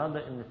make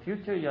irada in the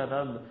future, Ya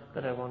Rabb,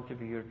 that I want to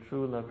be your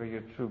true lover,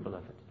 your true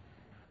beloved.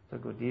 So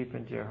go deep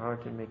into your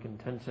heart and make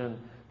intention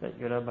that,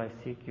 Ya Rabb, I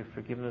seek your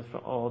forgiveness for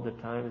all the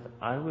times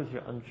I was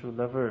your untrue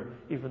lover,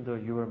 even though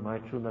you were my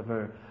true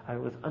lover. I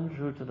was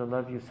untrue to the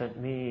love you sent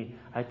me.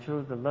 I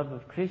chose the love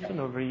of creation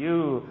over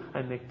you.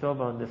 I make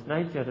tawbah on this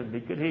night, Ya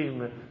Rabbi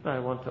Kareem. I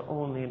want to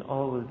only and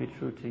always be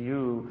true to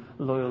you,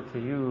 loyal to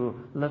you,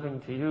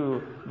 loving to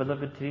you,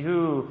 beloved to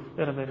you.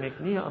 Ya Rabbi, I make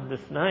niyyah on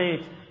this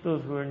night.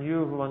 Those who are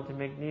new, who want to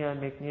make niyyah,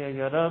 make niyyah,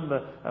 Ya Rabb.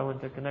 I want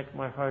to connect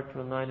my heart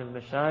to a line of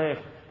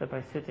Mashaykh, that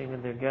by sitting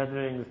in their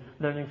gatherings,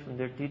 learning from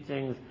their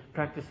teachings,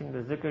 practicing the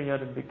zikr, Ya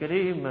Rabbi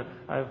Kareem,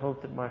 I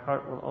hope that my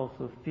heart will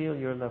also feel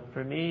your love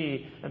for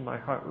me, and my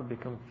heart will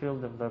become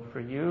filled of love for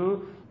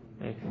you.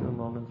 Take a few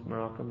moments,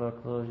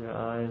 muraqabah, close your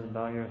eyes,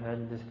 bow your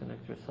head,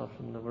 disconnect yourself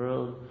from the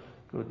world.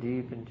 Go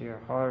deep into your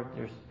heart,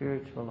 your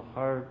spiritual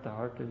heart, the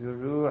heart of your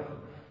ruh.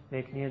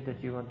 Make niyyah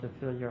that you want to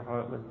fill your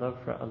heart with love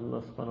for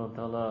Allah subhanahu wa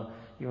ta'ala.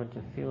 You want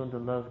to feel the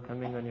love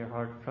coming on your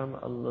heart from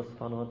Allah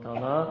subhanahu wa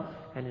ta'ala.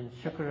 And in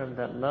shukr of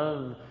that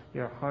love,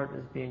 your heart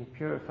is being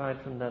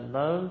purified from that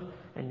love,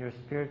 and your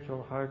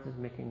spiritual heart is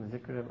making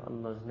zikr of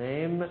Allah's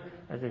name,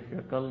 as if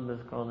your qalb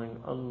is calling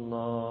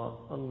Allah,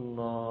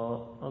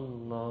 Allah,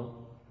 Allah.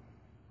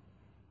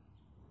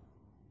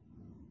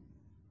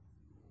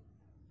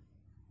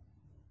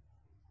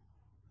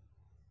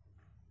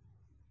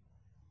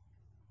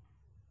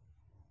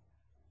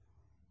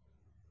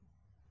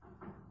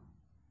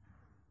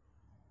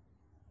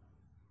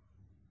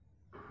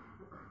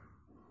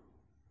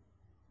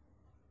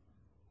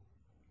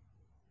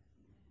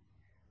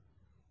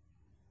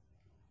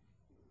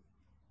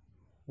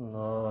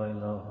 La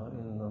ilaha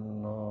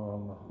illallah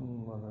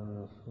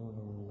Muhammadur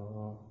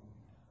Rasulullah.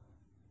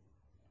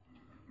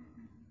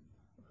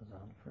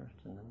 Azan first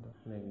and then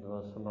make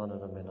dua. Subhana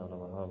rabbina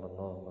al-wahhab.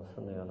 Allahumma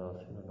salli ala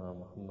sayyidina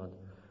Muhammad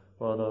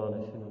wa ala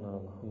ali sayyidina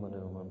Muhammad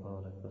wa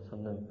barik wa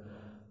sallim.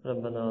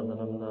 ربنا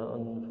ظلمنا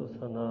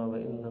أنفسنا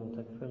وإن لم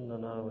تغفر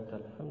لنا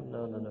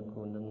وترحمنا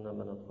لنكونن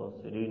من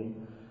الخاسرين.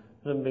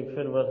 رب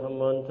اغفر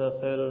وارحم وأنت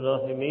خير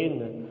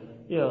الراحمين.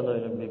 Ya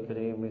Allah, Rabbi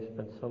Kareem, we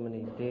spent so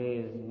many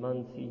days,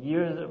 months,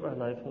 years of our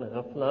life in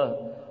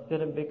ghafla. Ya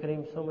Rabbi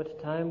Kareem, so much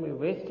time we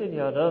wasted,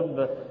 Ya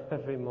Rabb.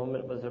 Every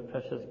moment was a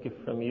precious gift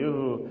from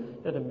you.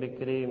 Ya Rabbi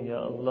Kareem,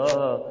 Ya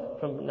Allah,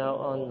 from now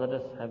on let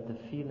us have the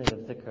feeling of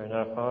zikr in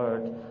our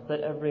heart. Let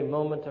every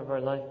moment of our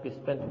life be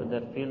spent with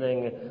that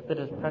feeling. Let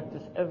us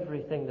practice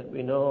everything that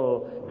we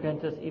know.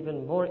 Grant us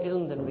even more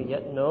ilm than we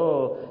yet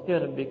know. Ya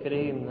Rabbi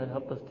Kareem, then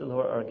help us to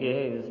lower our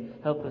gaze.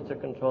 Help us to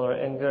control our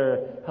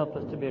anger. Help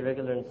us to be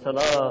regular in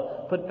salah.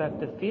 Put back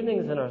the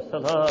feelings in our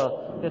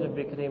salah. Ya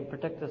Rabbi Kareem,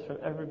 protect us from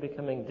ever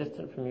becoming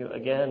distant from you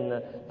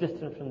again,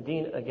 distant from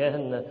deen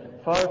again,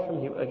 far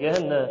from you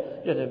again.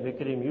 Ya Rabbi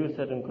Kareem, you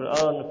said in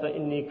Quran,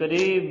 فَإِنِّي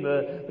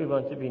قَرِيب. We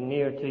want to be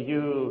near to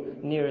you,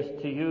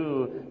 nearest to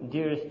you,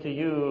 dearest to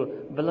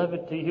you,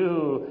 beloved to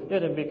you. Ya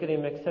Rabbi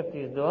Kareem, accept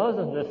these du'as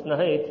on this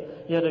night.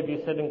 Ya Rabbi,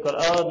 you said in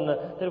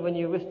Quran that when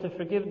you wish to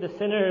forgive the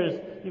sinners,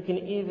 you can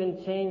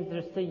even change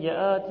their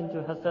sayyi'at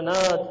into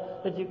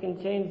hasanat, that you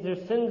can change their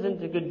sins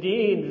into good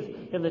deeds.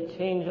 You'll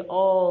change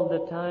all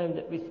the time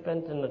that we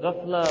spent in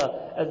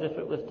ghafla as if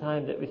it was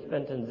time that we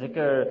spent in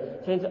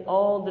zikr. Change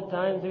all the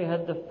times we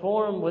had the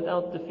form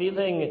without the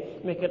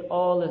feeling. Make it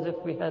all as if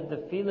we had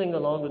the feeling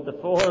along with the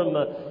form.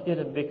 Ya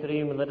Rabbi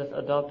Kareem, let us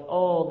adopt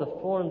all the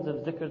forms of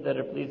zikr that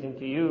are pleasing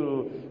to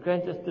you.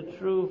 Grant us the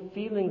true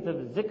feelings of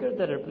zikr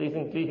that are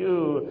pleasing to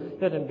you.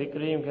 Ya Rabbi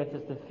Kareem, grant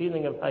us the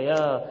feeling of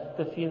haya,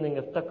 the feeling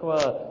of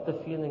taqwa, the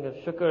feeling of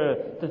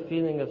shukr, the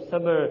feeling of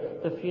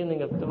sabr, the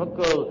feeling of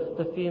tawakkul,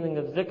 the feeling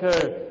of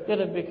zikr. Ya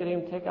Rabbi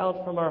Kareem, take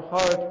out from our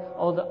heart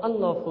all the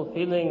unlawful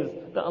feelings,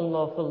 the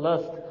unlawful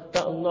lust,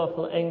 the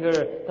unlawful anger,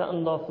 the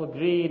unlawful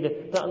greed,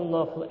 the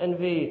unlawful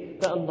envy,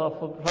 the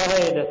unlawful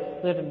pride.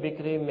 Let Rabbi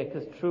Kareem make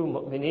us true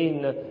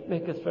mu'mineen,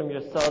 make us from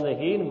your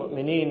salihin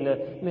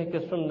mu'mineen, make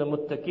us from the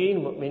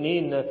muttaqeen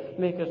mu'mineen,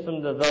 make us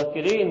from the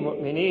dhakireen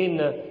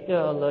mu'mineen.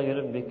 Ya Allah, Ya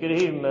Rabbi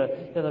Kareem,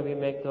 Ya Rabbi,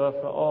 make dua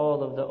for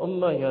all of the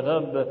ummah, Ya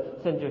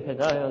Rabb. Send your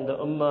hidayah on the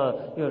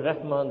ummah, your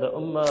rahmah on the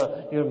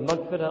ummah, your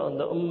maghfirah on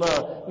the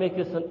ummah. Make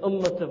us an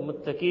ummah of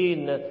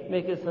muttaqeen,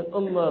 make us an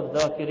ummah of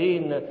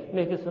dhakireen,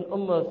 make us an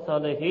ummah of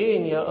salihin.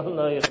 Ya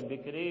Allah, Ya Rabbi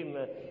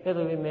Kareem. Ya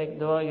Rabbi, make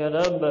dua, Ya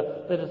Rabb.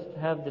 Let us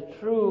have the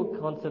true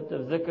concept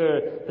of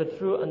zikr, the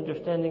true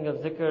understanding of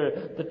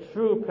zikr, the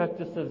true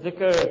practice of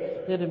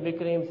zikr. Ya Rabbi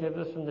Kareem, save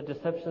us from the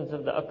deceptions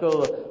of the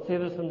aql,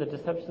 save us from the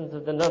deceptions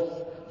of the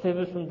nafs, save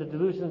us from the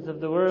delusions of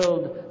the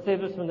world,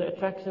 save us from the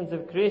attractions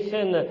of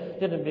creation.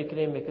 Ya Rabbi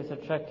Kareem, make us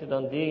attracted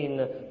on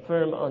deen,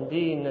 firm on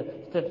deen,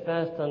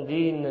 steadfast on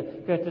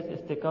deen, grant us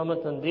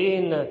istiqamat on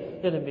deen.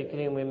 Ya Rabbi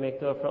Kareem, we make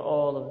dua for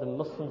all of the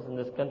Muslims in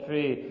this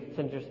country.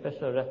 Send your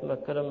special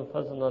rahmah, karam,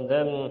 fazl on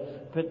them.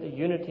 Put a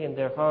unity in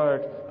their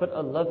heart, put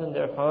a love in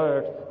their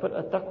heart, put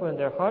a taqwa in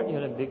their heart, Ya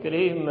Rabbi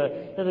Kareem.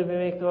 Ya Rabbi,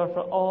 make dua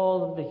for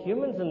all of the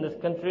humans in this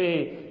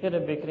country. Ya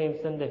Rabbi Kareem,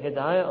 send the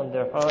hidayah on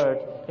their heart,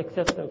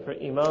 accept them for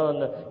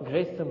iman,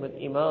 grace them with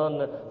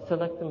iman,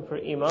 select them for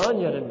iman,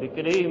 Ya Rabbi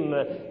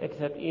Kareem.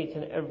 Accept each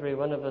and every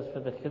one of us for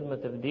the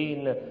khidmat of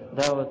deen,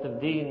 dawat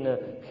of deen,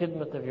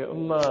 khidmat of your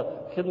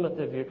ummah,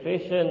 khidmat of your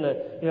creation.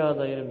 Ya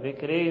Allah, Ya Rabbi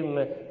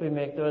Kareem, we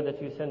make dua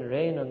that you send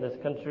rain on this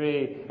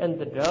country and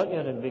the drought,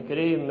 Ya Rabbi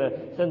Kareem.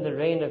 Send the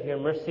rain of your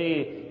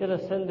mercy. Ya Allah,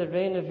 send the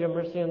rain of your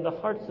mercy in the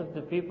hearts of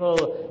the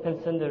people and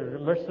send the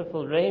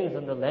merciful rains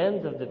on the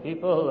lands of the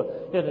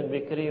people. Ya Rabbi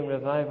Kareem,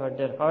 revive our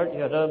dead heart,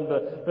 Ya Rabb.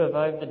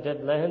 Revive the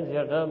dead lands,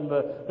 Ya Rabb.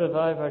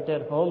 Revive our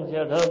dead homes,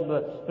 Ya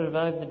Rabb.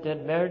 Revive the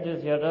dead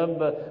marriages, Ya Rabb.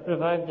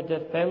 Revive the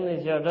dead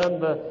families, Ya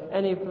Rabb.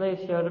 Any place,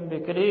 Ya Rabbi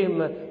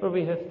Kareem, where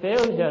we have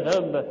failed, Ya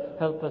Rabb.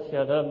 Help us,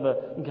 Ya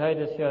Rabb. Guide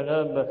us, Ya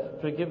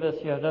Rabb. Forgive us,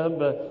 Ya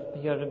Rabb.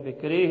 Ya Rabbi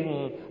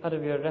Kareem, out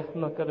of your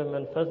rahmah, karam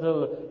and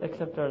fazl,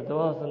 accept our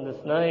du'as on this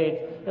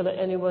night. Ya Allah,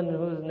 anyone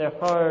who is in their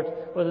heart,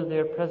 whether they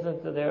are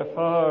present or they are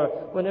far,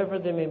 whenever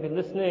they may be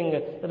listening, Ya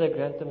Allah,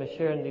 grant them a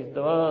share in these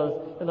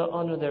du'as. Ya Allah,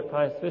 honor their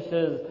pious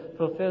wishes,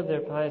 fulfill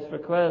their pious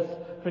requests,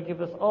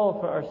 forgive us all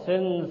for our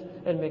sins,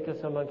 and make us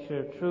amongst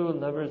your true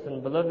lovers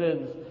and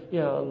beloveds.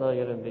 Ya Allah,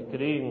 Ya Rabbi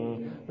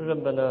Kareem.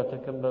 ربنا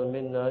تقبل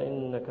منا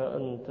إنك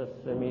أنت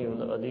السميع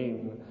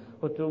العليم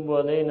وتوب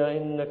علينا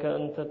إنك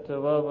أنت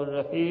التواب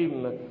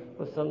الرحيم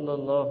وصلى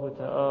الله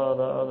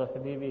تعالى على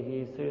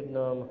حبيبه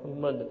سيدنا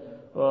محمد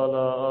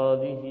وعلى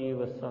آله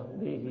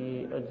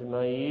وصحبه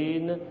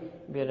أجمعين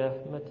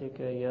برحمتك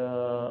يا